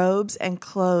the robes and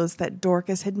clothes that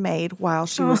Dorcas had made while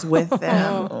she was with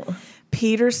them.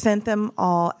 Peter sent them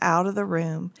all out of the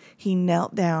room. He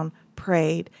knelt down,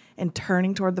 prayed, and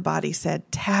turning toward the body said,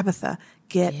 'Tabitha,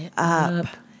 get up.'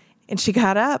 And she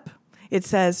got up. It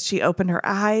says she opened her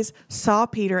eyes, saw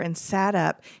Peter, and sat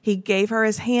up. He gave her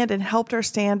his hand and helped her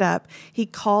stand up. He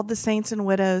called the saints and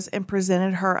widows and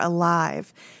presented her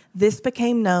alive. This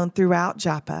became known throughout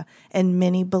Joppa, and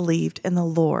many believed in the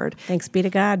Lord." Thanks be to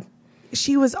God.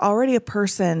 She was already a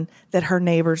person that her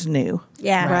neighbors knew.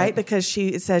 Yeah. Right? Because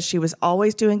it says she was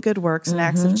always doing good works and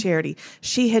acts of charity.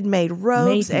 She had made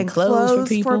robes and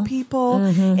clothes for people.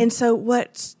 And so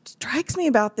what strikes me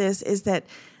about this is that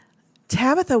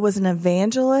Tabitha was an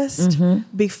evangelist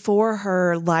before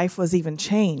her life was even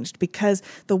changed, because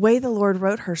the way the Lord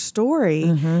wrote her story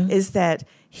is that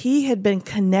he had been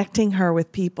connecting her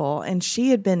with people, and she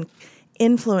had been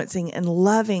influencing and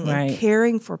loving and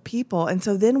caring for people. And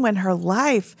so then when her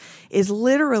life is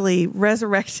literally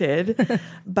resurrected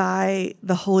by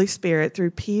the Holy Spirit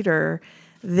through Peter,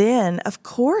 then of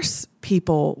course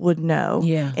people would know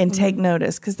and take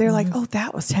notice, because they're like, "Oh,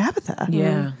 that was Tabitha."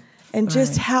 Yeah. And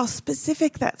just how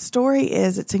specific that story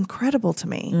is, it's incredible to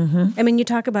me. I mean, you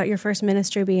talk about your first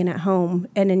ministry being at home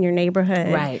and in your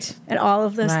neighborhood, and all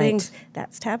of those things.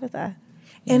 That's Tabitha.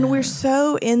 And we're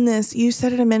so in this, you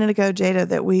said it a minute ago, Jada,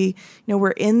 that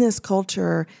we're in this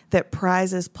culture that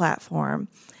prizes platform.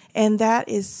 And that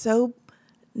is so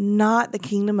not the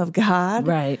kingdom of God.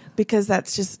 Right. Because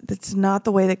that's not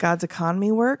the way that God's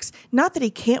economy works. Not that he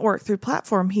can't work through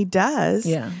platform. He does.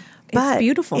 Yeah. But it's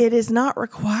beautiful. It is not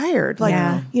required.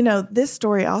 This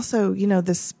story also,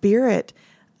 the spirit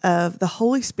of the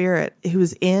Holy Spirit who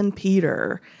was in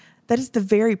Peter, that is the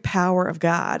very power of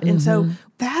God. And so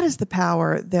that is the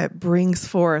power that brings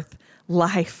forth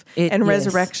life and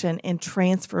resurrection and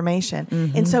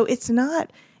transformation. And so it's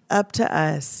not up to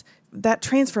us. That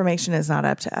transformation is not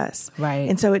up to us. Right.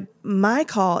 And so my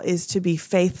call is to be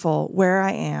faithful where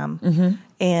I am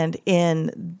and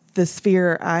in the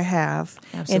sphere I have,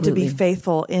 and to be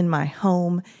faithful in my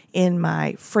home, in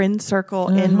my friend circle,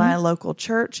 in my local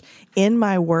church, in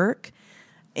my work.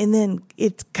 And then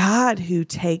it's God who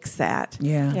takes that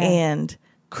and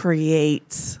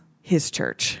creates his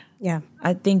church. Yeah.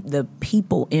 I think the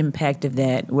people impact of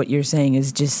that, what you're saying,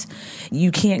 is just,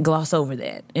 you can't gloss over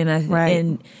that. And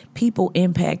and people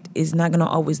impact is not going to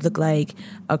always look like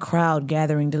a crowd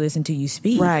gathering to listen to you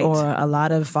speak or a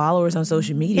lot of followers on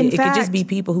social media. It could just be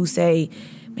people who say,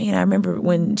 man, I remember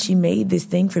when she made this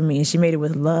thing for me and she made it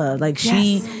with love. Like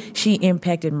she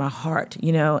impacted my heart,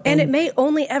 you know. And it may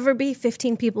only ever be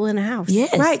 15 people in a house.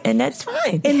 Yes. Right. And that's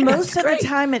fine. And most of the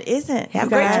time it isn't. Have a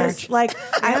great church. Like,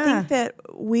 I think that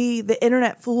the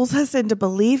internet fools us into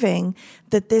believing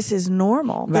that this is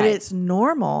normal, that it's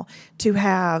normal to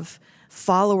have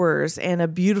followers and a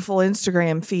beautiful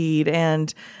Instagram feed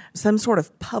and some sort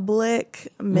of public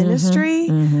ministry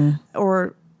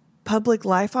or public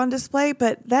life on display,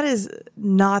 but that is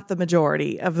not the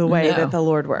majority of the way that the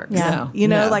Lord works. Yeah. You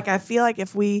know, like, I feel like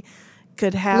if we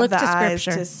could have the eyes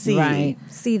to see,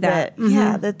 see that.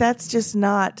 That's just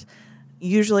not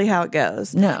usually how it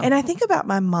goes. No. And I think about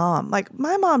my mom. Like,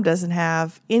 my mom doesn't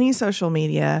have any social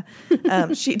media.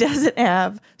 She doesn't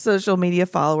have social media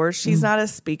followers. She's not a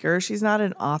speaker. She's not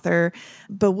an author.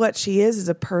 But what she is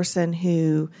a person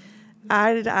who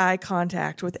eye-to-eye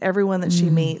contact with everyone that she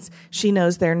meets. She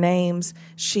knows their names.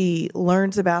 She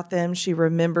learns about them. She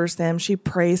remembers them. She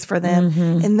prays for them.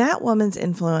 And that woman's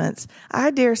influence, I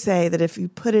dare say that if you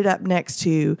put it up next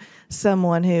to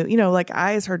someone who, you know, like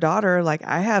I, as her daughter, like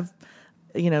I have,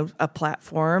 you know, a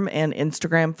platform and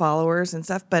Instagram followers and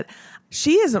stuff, but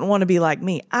she doesn't want to be like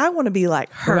me. I want to be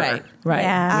like her. Right.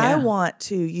 I want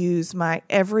to use my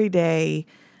everyday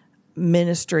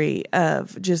ministry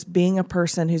of just being a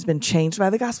person who's been changed by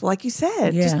the gospel, like you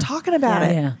said, just talking about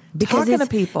it, talking to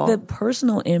people. The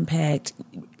personal impact,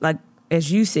 like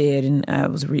as you said, and I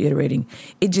was reiterating,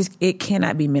 it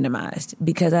cannot be minimized,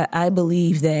 because I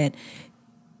believe that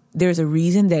there's a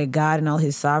reason that God in all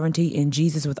his sovereignty and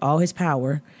Jesus with all his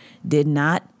power did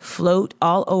not float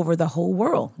all over the whole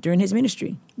world during his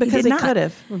ministry. Because he could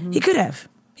have. He could have.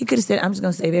 He could have said, I'm just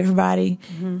going to save everybody.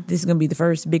 This is going to be the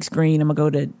first big screen. I'm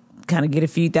going to go to kind of get a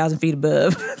few thousand feet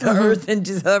above the earth and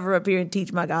just hover up here and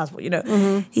teach my gospel, you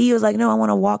know. He was like, no, I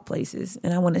want to walk places,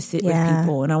 and I want to sit with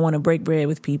people, and I want to break bread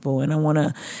with people, and I want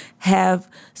to have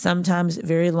sometimes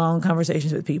very long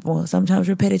conversations with people, sometimes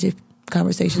repetitive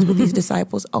conversations with these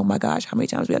disciples. Oh my gosh, how many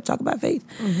times we have to talk about faith?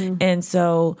 And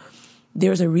so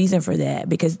there's a reason for that,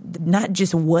 because not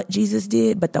just what Jesus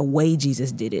did, but the way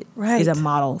Jesus did it is a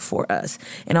model for us.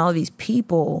 And all of these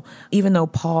people, even though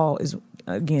Paul is,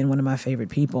 again, one of my favorite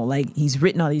people, like, he's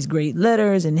written all these great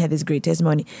letters and had this great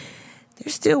testimony,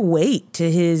 there's still weight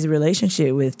to his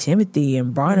relationship with Timothy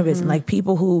and Barnabas, and like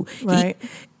people who,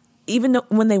 even though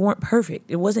when they weren't perfect,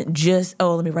 it wasn't just,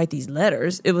 oh, let me write these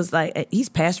letters. It was like, he's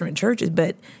pastoring churches,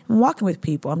 but I'm walking with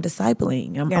people, I'm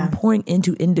discipling, I'm pouring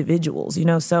into individuals, you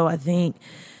know. So I think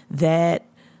that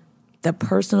the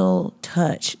personal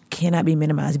touch cannot be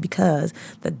minimized, because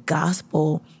the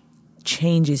gospel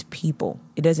changes people.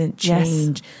 It doesn't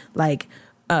change like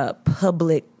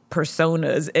public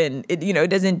personas, and it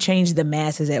doesn't change the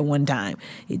masses at one time.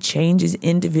 It changes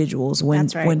individuals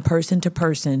when person to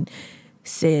person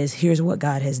says, here's what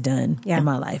God has done in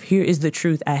my life. Here is the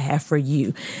truth I have for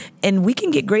you. And we can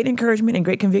get great encouragement and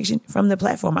great conviction from the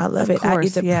platform. I love it.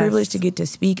 It's a privilege to get to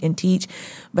speak and teach.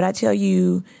 But I tell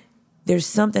you, there's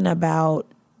something about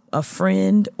a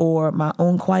friend or my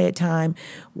own quiet time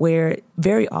where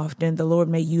very often the Lord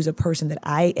may use a person that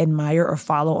I admire or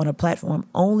follow on a platform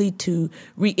only to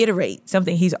reiterate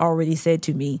something he's already said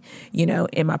to me, you know,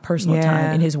 in my personal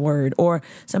time, in his word, or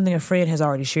something a friend has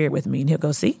already shared with me. And he'll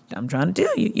go, see, I'm trying to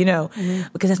tell you, you know,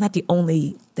 because that's not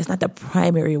the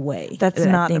primary way. That's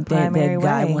not the primary way.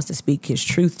 God wants to speak his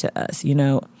truth to us, you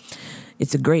know.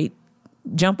 It's a great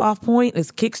jump off point.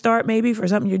 It's kickstart maybe for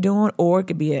something you're doing, or it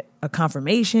could be a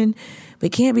confirmation, but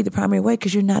it can't be the primary way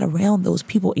because you're not around those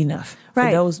people enough for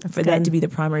that to be the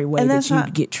primary way that you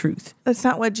get truth. That's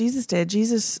not what Jesus did.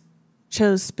 Jesus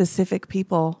chose specific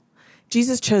people.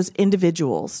 Jesus chose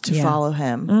individuals to follow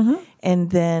him.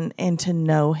 and to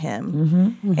know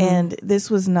him. And it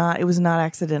was not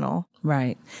accidental.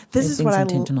 Right. This is what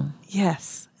intentional.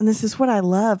 Yes. And this is what I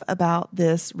love about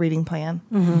this reading plan.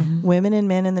 Women and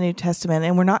men in the New Testament.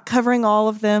 And we're not covering all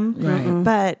of them,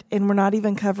 and we're not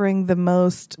even covering the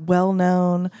most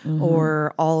well-known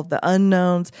or all of the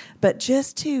unknowns, but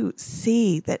just to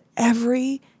see that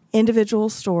every individual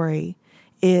story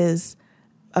is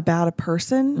about a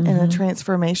person and a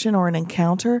transformation or an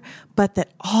encounter, but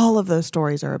that all of those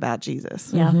stories are about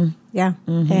Jesus. Yeah.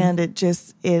 And it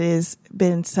has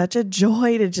been such a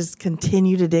joy to just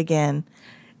continue to dig in.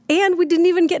 And we didn't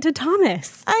even get to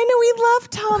Thomas. I know, we love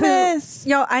Thomas.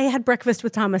 Y'all, I had breakfast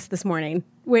with Thomas this morning,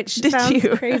 which sounds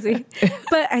crazy.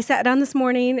 But I sat down this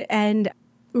morning and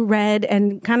read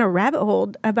and kind of rabbit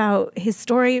holed about his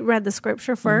story, read the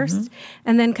scripture first,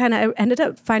 and then kind of ended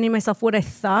up finding myself what I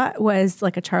thought was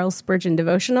like a Charles Spurgeon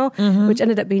devotional, which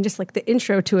ended up being just like the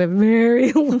intro to a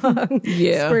very long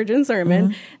Spurgeon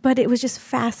sermon. But it was just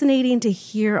fascinating to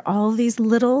hear all these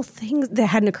little things that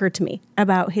hadn't occurred to me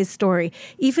about his story.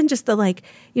 Even just the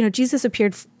Jesus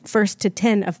appeared first to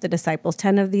 10 of the disciples,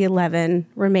 10 of the 11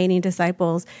 remaining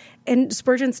disciples. And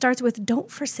Spurgeon starts with, don't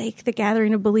forsake the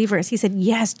gathering of believers. He said,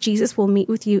 yes, Jesus will meet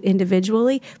with you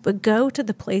individually, but go to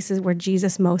the places where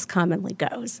Jesus most commonly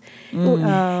goes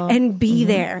and be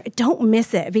there. Don't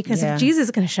miss it, because if Jesus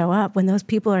is going to show up when those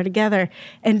people are together,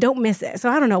 and don't miss it. So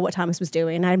I don't know what Thomas was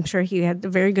doing. I'm sure he had a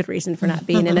very good reason for not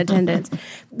being in attendance.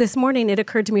 This morning, it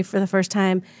occurred to me for the first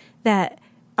time that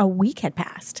a week had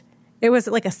passed. It was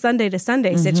like a Sunday to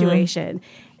Sunday situation.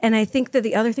 And I think that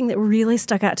the other thing that really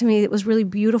stuck out to me that was really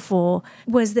beautiful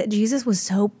was that Jesus was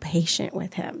so patient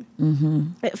with him.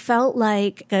 It felt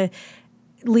like a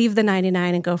leave the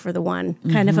 99 and go for the one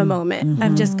kind of a moment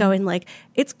of just going like,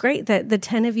 it's great that the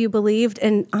 10 of you believed.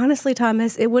 And honestly,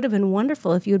 Thomas, it would have been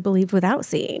wonderful if you had believed without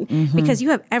seeing, because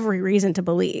you have every reason to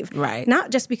believe. Right.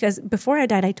 Not just because before I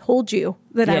died, I told you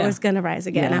that I was going to rise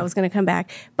again. I was going to come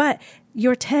back. But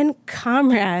your 10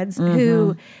 comrades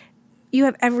who you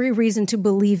have every reason to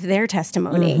believe their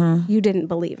testimony, you didn't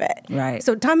believe it. Right.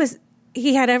 So Thomas,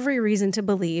 he had every reason to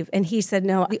believe. And he said,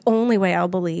 no, the only way I'll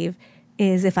believe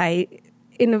is if I,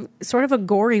 in a sort of a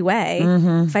gory way,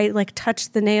 if I like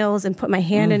touch the nails and put my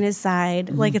hand in his side,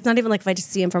 like it's not even like if I just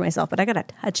see him for myself, but I got to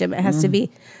touch him. It has to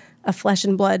be a flesh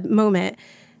and blood moment.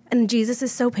 And Jesus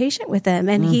is so patient with them.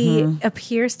 And he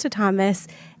appears to Thomas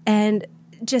and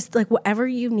just like, whatever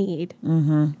you need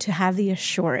to have the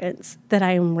assurance that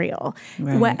I am real.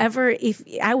 Right. Whatever, if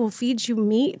I will feed you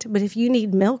meat, but if you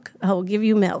need milk, I will give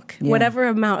you milk. Yeah. Whatever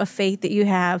amount of faith that you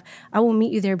have, I will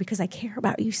meet you there because I care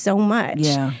about you so much.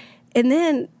 Yeah. And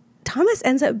then Thomas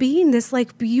ends up being this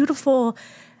like beautiful,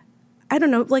 I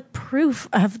don't know, like proof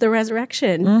of the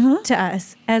resurrection to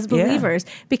us as believers,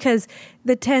 because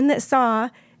the 10 that saw,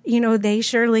 they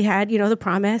surely had, the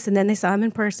promise, and then they saw him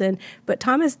in person. But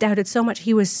Thomas doubted so much.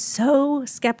 He was so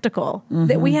skeptical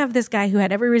that we have this guy who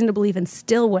had every reason to believe and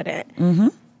still wouldn't.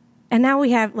 And now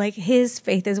we have like his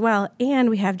faith as well. And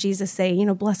we have Jesus say,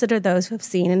 blessed are those who have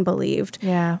seen and believed.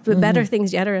 Yeah. But better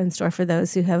things yet are in store for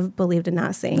those who have believed and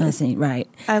not seen. Not seen, right.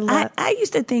 I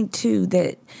used to think too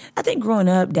that, I think growing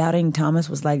up, doubting Thomas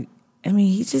was like,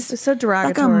 he's just so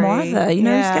derogatory. Like a Martha, he's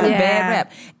got a Yeah. bad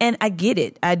rap. And I get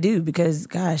it. I do, because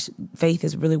gosh, faith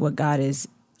is really what God is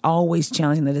always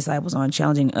challenging the disciples on,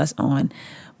 challenging us on.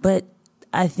 But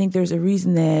I think there's a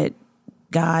reason that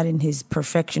God in his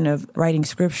perfection of writing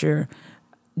scripture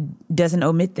doesn't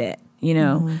omit that,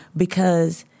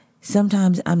 because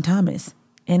sometimes I'm Thomas.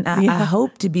 And I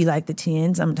hope to be like the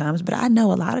 10 sometimes, but I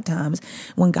know a lot of times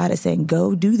when God is saying,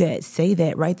 go do that, say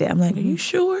that, write that, I'm like, are you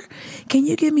sure? Can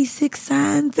you give me 6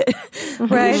 signs?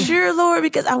 Are you sure, Lord?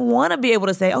 Because I want to be able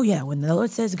to say, oh yeah, when the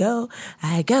Lord says go,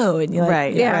 I go. And you're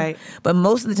like, right. But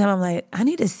most of the time I'm like, I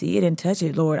need to see it and touch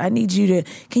it, Lord. I need you to,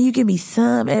 can you give me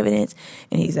some evidence?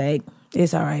 And he's like,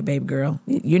 it's all right, babe girl.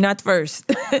 You're not the first.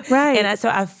 Right. And so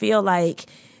I feel like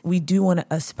we do want to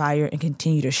aspire and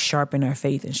continue to sharpen our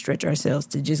faith and stretch ourselves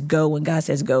to just go when God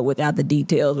says go, without the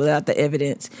details, without the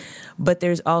evidence. But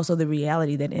there's also the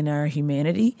reality that in our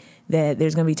humanity, that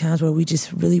there's going to be times where we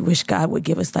just really wish God would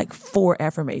give us like 4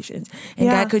 affirmations. And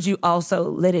God, could you also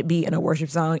let it be in a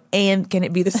worship song? And can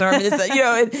it be the sermon?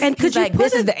 And could you like,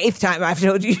 this is the 8th time I've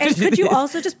told you. And could you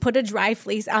also just put a dry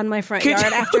fleece on my front yard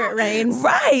after it rains?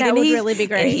 Right. That would really be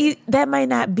great. That might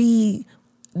not be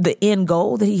the end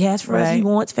goal that he has for us. He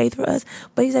wants faith for us.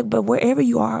 But he's like, but wherever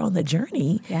you are on the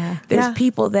journey, there's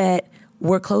people that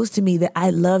were close to me that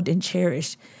I loved and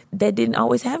cherished that didn't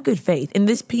always have good faith. And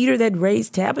this Peter that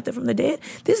raised Tabitha from the dead,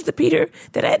 this is the Peter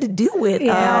that I had to deal with.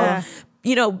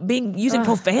 using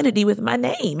profanity with my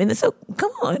name. And so,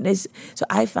 come on. So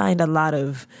I find a lot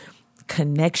of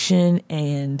connection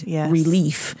and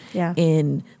relief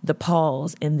in the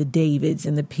Pauls and the Davids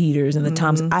and the Peters and the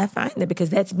Toms. I find that because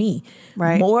that's me.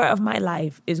 Right. More of my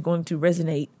life is going to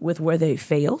resonate with where they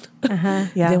failed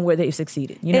than where they've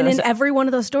succeeded. And in every one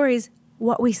of those stories,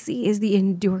 what we see is the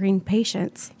enduring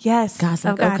patience. Yes. God's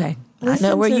like, God. okay, Listen I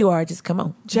know where to you are. Just come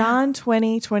on. John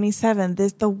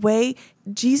 20:27. The way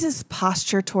Jesus'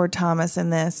 posture toward Thomas in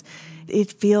this,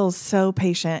 it feels so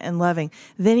patient and loving.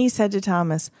 Then he said to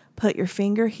Thomas, put your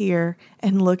finger here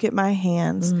and look at my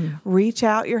hands. Reach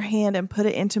out your hand and put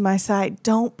it into my side.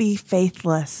 Don't be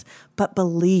faithless, but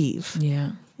believe.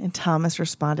 Yeah. And Thomas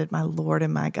responded, my Lord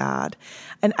and my God.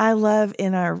 And I love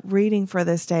in our reading for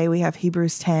this day, we have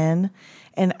Hebrews 10.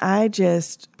 And I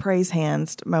just praise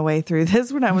hands my way through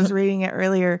this when I was reading it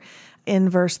earlier in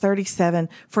verse 37.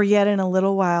 For yet in a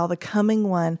little while, the coming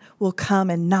one will come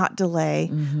and not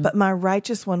delay, but my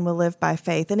righteous one will live by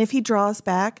faith. And if he draws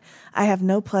back, I have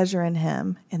no pleasure in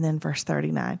him. And then verse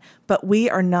 39, but we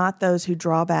are not those who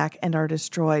draw back and are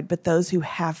destroyed, but those who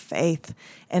have faith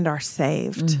and are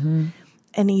saved.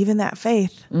 And even that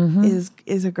faith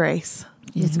is a grace.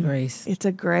 It's grace. It's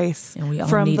a grace And we all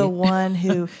from need the it. one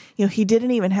who, he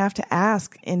didn't even have to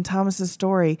ask in Thomas's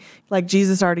story. Like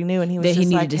Jesus already knew, and he was That just he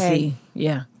needed like, to hey. see.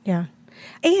 Yeah. Yeah.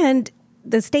 And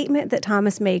the statement that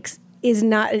Thomas makes is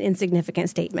not an insignificant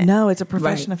statement. No, it's a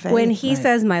profession of faith. When he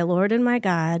says, my Lord and my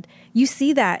God, you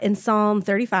see that in Psalm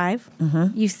 35.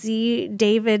 You see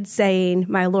David saying,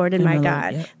 my Lord and my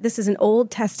God. Yep. This is an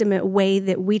Old Testament way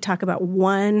that we talk about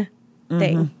one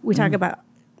thing. We talk about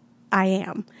I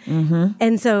am.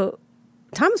 And so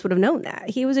Thomas would have known that.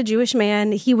 He was a Jewish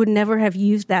man. He would never have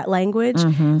used that language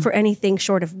for anything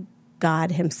short of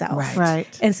God himself. Right.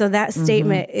 And so that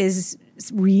statement is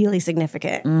really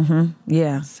significant.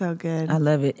 Yeah. So good. I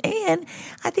love it. And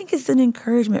I think it's an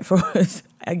encouragement for us.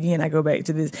 Again, I go back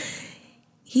to this.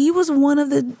 He was one of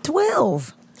the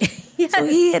 12. So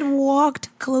he had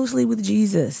walked closely with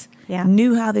Jesus. Yeah.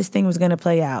 Knew how this thing was going to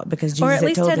play out because Jesus Or at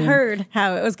least told had him. heard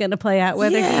how it was going to play out,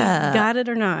 whether he got it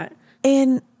or not.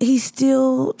 And he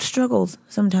still struggles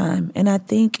sometime. And I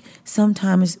think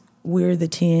sometimes we're the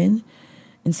 10,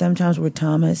 and sometimes we're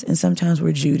Thomas, and sometimes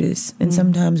we're Judas, and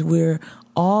sometimes we're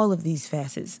all of these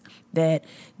facets that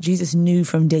Jesus knew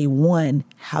from day one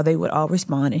how they would all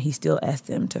respond, and he still asked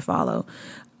them to follow.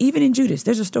 Even in Judas,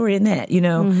 there's a story in that,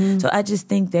 So I just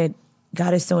think that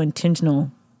God is so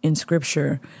intentional in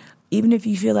Scripture. Even if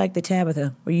you feel like the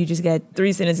Tabitha, where you just got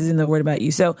 3 sentences in the Word about you.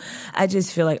 So I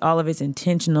just feel like all of it's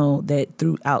intentional, that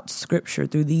throughout Scripture,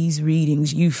 through these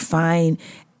readings, you find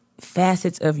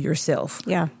facets of yourself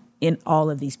in all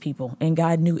of these people. And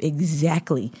God knew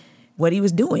exactly what he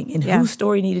was doing and whose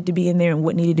story needed to be in there and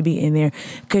what needed to be in there.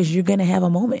 Because you're going to have a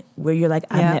moment where you're like,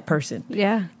 I'm that person.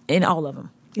 Yeah. In all of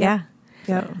them. Yeah.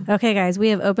 Okay, guys, we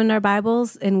have opened our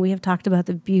Bibles and we have talked about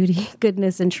the beauty,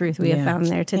 goodness, and truth we have found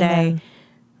there today. Amen.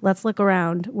 Let's look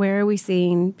around. Where are we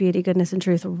seeing beauty, goodness, and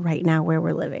truth right now where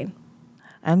we're living?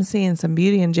 I'm seeing some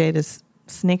beauty in Jada's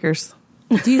sneakers.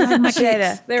 Do you like my Jada,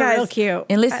 kids? They're guys, real cute.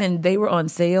 And listen, they were on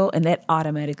sale, and that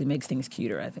automatically makes things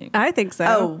cuter, I think. I think so.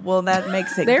 Oh, well, that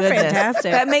makes it They're goodness.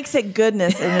 fantastic. That makes it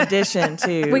goodness in addition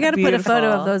to We got to put a photo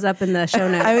beautiful. of those up in the show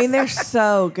notes. I mean, they're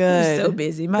so good. They're so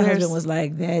busy. My husband was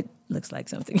like, that looks like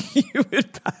something you would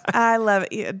buy. I love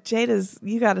it. Jada's,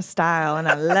 you got a style, and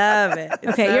I love it.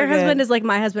 It's Okay, so your husband good. is like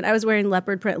my husband. I was wearing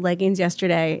leopard print leggings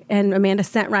yesterday, and Amanda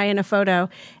sent Ryan a photo,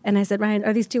 and I said, Ryan,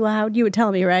 are these too loud? You would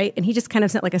tell me, right? And he just kind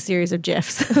of sent like a series of GIFs.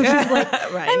 I was just like,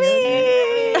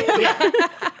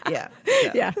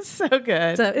 yeah. so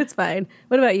good. So it's fine.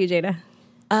 What about you, Jada?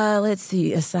 Let's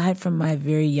see. Aside from my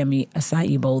very yummy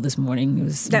acai bowl this morning, it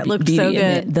was That looked beauty so in good.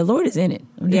 it. The Lord is in it.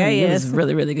 Yeah, he it was is.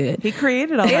 really, really good. He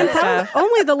created all that stuff.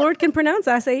 Only the Lord can pronounce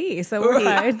acai, so we're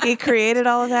fine. He created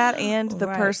all of that, and the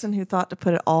Right. person who thought to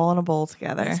put it all in a bowl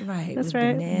together. That's right. That's With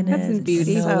right. Bananas That's in and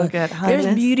beauty. So vanilla. good. There's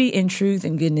Hummus. beauty and truth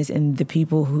and goodness in the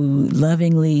people who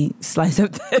lovingly slice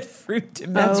up that fruit to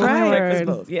make That's right. breakfast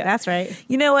bowls. Yeah, That's right.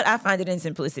 You know what? I find it in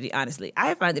simplicity, honestly.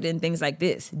 I find it in things like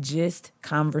this. Just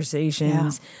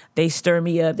conversations. They stir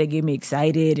me up. They get me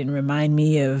excited and remind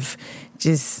me of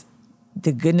just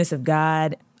the goodness of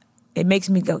God. It makes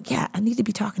me go, yeah, I need to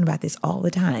be talking about this all the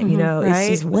time. right. It's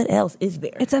just, what else is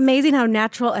there? It's amazing how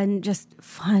natural and just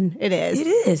fun it is. It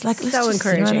is. Like, let's so just sit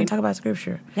around encouraging. and talk about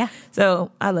scripture. Yeah.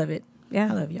 So I love it.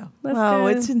 Yeah. I love y'all. Let's Oh, go.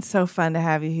 it's been so fun to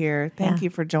have you here. Thank Yeah. you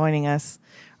for joining us.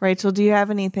 Rachel, do you have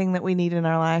anything that we need in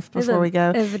our life It's before we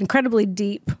go? It's incredibly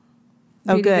deep.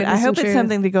 Oh, beauty, good. goodness, I hope and it's truth.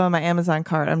 something to go on my Amazon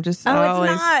cart. I'm just Oh, it's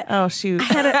always. not. Oh, shoot.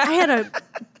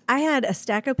 I I had a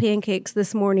stack of pancakes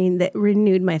this morning that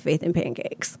renewed my faith in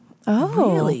pancakes.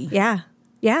 Oh, Really? Yeah.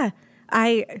 Yeah.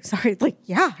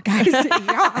 Yeah, guys.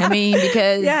 Yeah. I mean,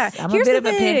 because I'm Here's a bit the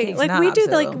of a thing. pancake Like snob, we do, so.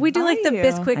 the Are you?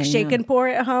 Bisquick I shake know. and pour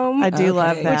at home. I do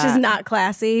love Okay. that. Which is not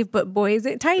classy, but boy, is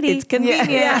it tidy. It's convenient.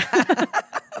 Yeah.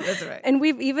 That's right. And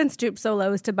we've even stooped so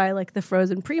low as to buy like the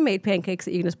frozen pre-made pancakes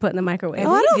that you can just put in the microwave.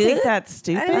 Oh, I don't Good. think that's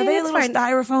stupid. I Are mean, they a it's little fine.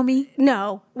 styrofoamy?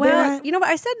 No. Well, not? you know what?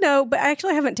 I said no, but I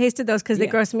actually haven't tasted those because they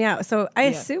Yeah. gross me out. So I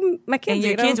assume my kids And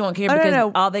your eat them. kids won't care Oh, no, because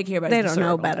no. all they care about They is the don't syrup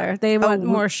know on better. top. They want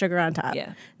more sugar on top.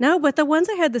 Yeah. No, but the ones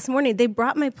I had this morning, they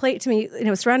brought my plate to me and it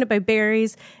was surrounded by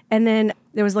berries. And then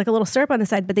there was like a little syrup on the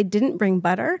side, but they didn't bring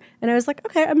butter. And I was like,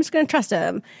 okay, I'm just going to trust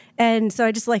them. And so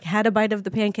I just like had a bite of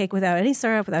the pancake without any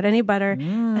syrup, without any butter.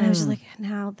 And I was just like,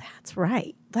 now that's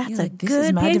right. That's a like, this good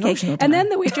is my pancake. devotional And then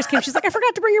time. the waitress came. She's like, I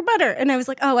forgot to bring your butter. And I was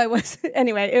like, oh, I was.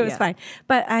 Anyway, it was Yeah. fine.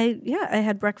 But I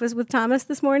had breakfast with Thomas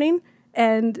this morning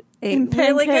and ate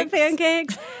really good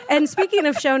pancakes. And speaking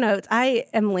of show notes, I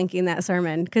am linking that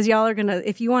sermon because y'all are going to,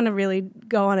 if you want to really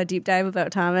go on a deep dive about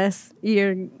Thomas,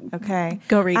 you're Okay.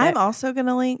 Go read I'm it. also going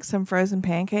to link some frozen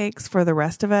pancakes for the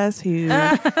rest of us who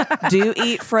do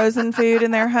eat frozen food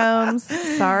in their homes.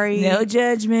 Sorry. No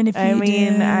judgment if you I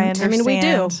mean, do. I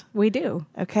understand. we do.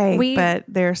 Okay, but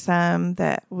there's some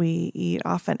that we eat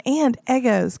often. And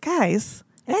Eggos. Guys,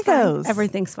 Eggos.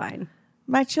 Everything's fine.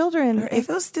 My children, It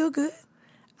feels still good.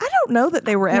 I don't know that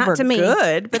they were Not ever to me.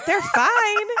 good, but they're fine.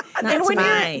 Not and to when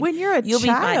me. when you're a You'll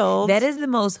child, be fine. That is the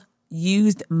most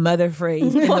used mother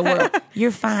phrase in the world.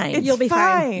 You're fine. it's You'll be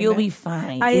fine. You'll be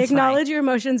fine. I It's acknowledge your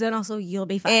emotions and also you'll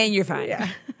be fine. fine. And you're fine.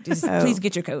 Just please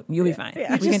get your coat. You'll be fine. We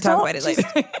can Just talk don't- about it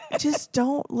later. just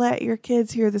don't let your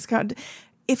kids hear this.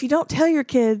 If you don't tell your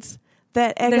kids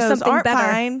that Eggos something aren't better.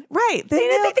 fine, right?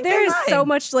 There is so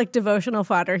much like devotional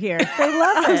fodder here. They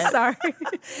love it. I'm sorry.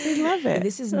 They love it.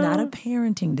 This is not a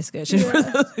parenting discussion for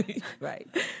those of you. Right.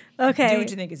 Okay. Do what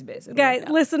you think is best. It'll Guys, work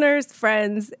out. listeners,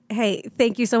 friends, hey,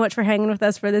 thank you so much for hanging with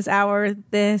us for this hour.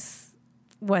 This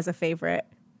was a favorite.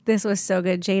 This was so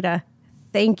good. Jada,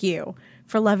 thank you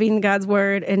for loving God's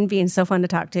word and being so fun to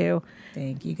talk to.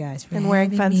 Thank you guys for And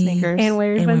wearing having fun me. sneakers. And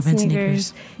wearing fun fun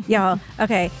sneakers. Y'all,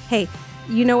 okay, hey,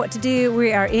 you know what to do.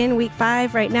 We are in week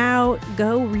 5 right now.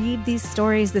 Go read these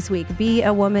stories this week. Be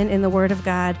a woman in the Word of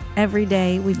God every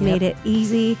day. We've made it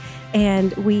easy,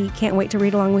 and we can't wait to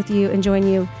read along with you and join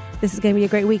you. This is going to be a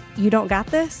great week. You don't got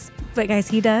this, but guys,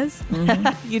 he does.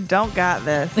 You don't got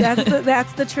this.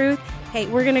 That's the truth. Hey,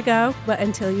 we're going to go, but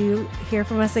until you hear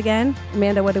from us again,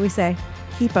 Amanda, what do we say?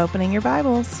 Keep opening your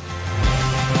Bibles.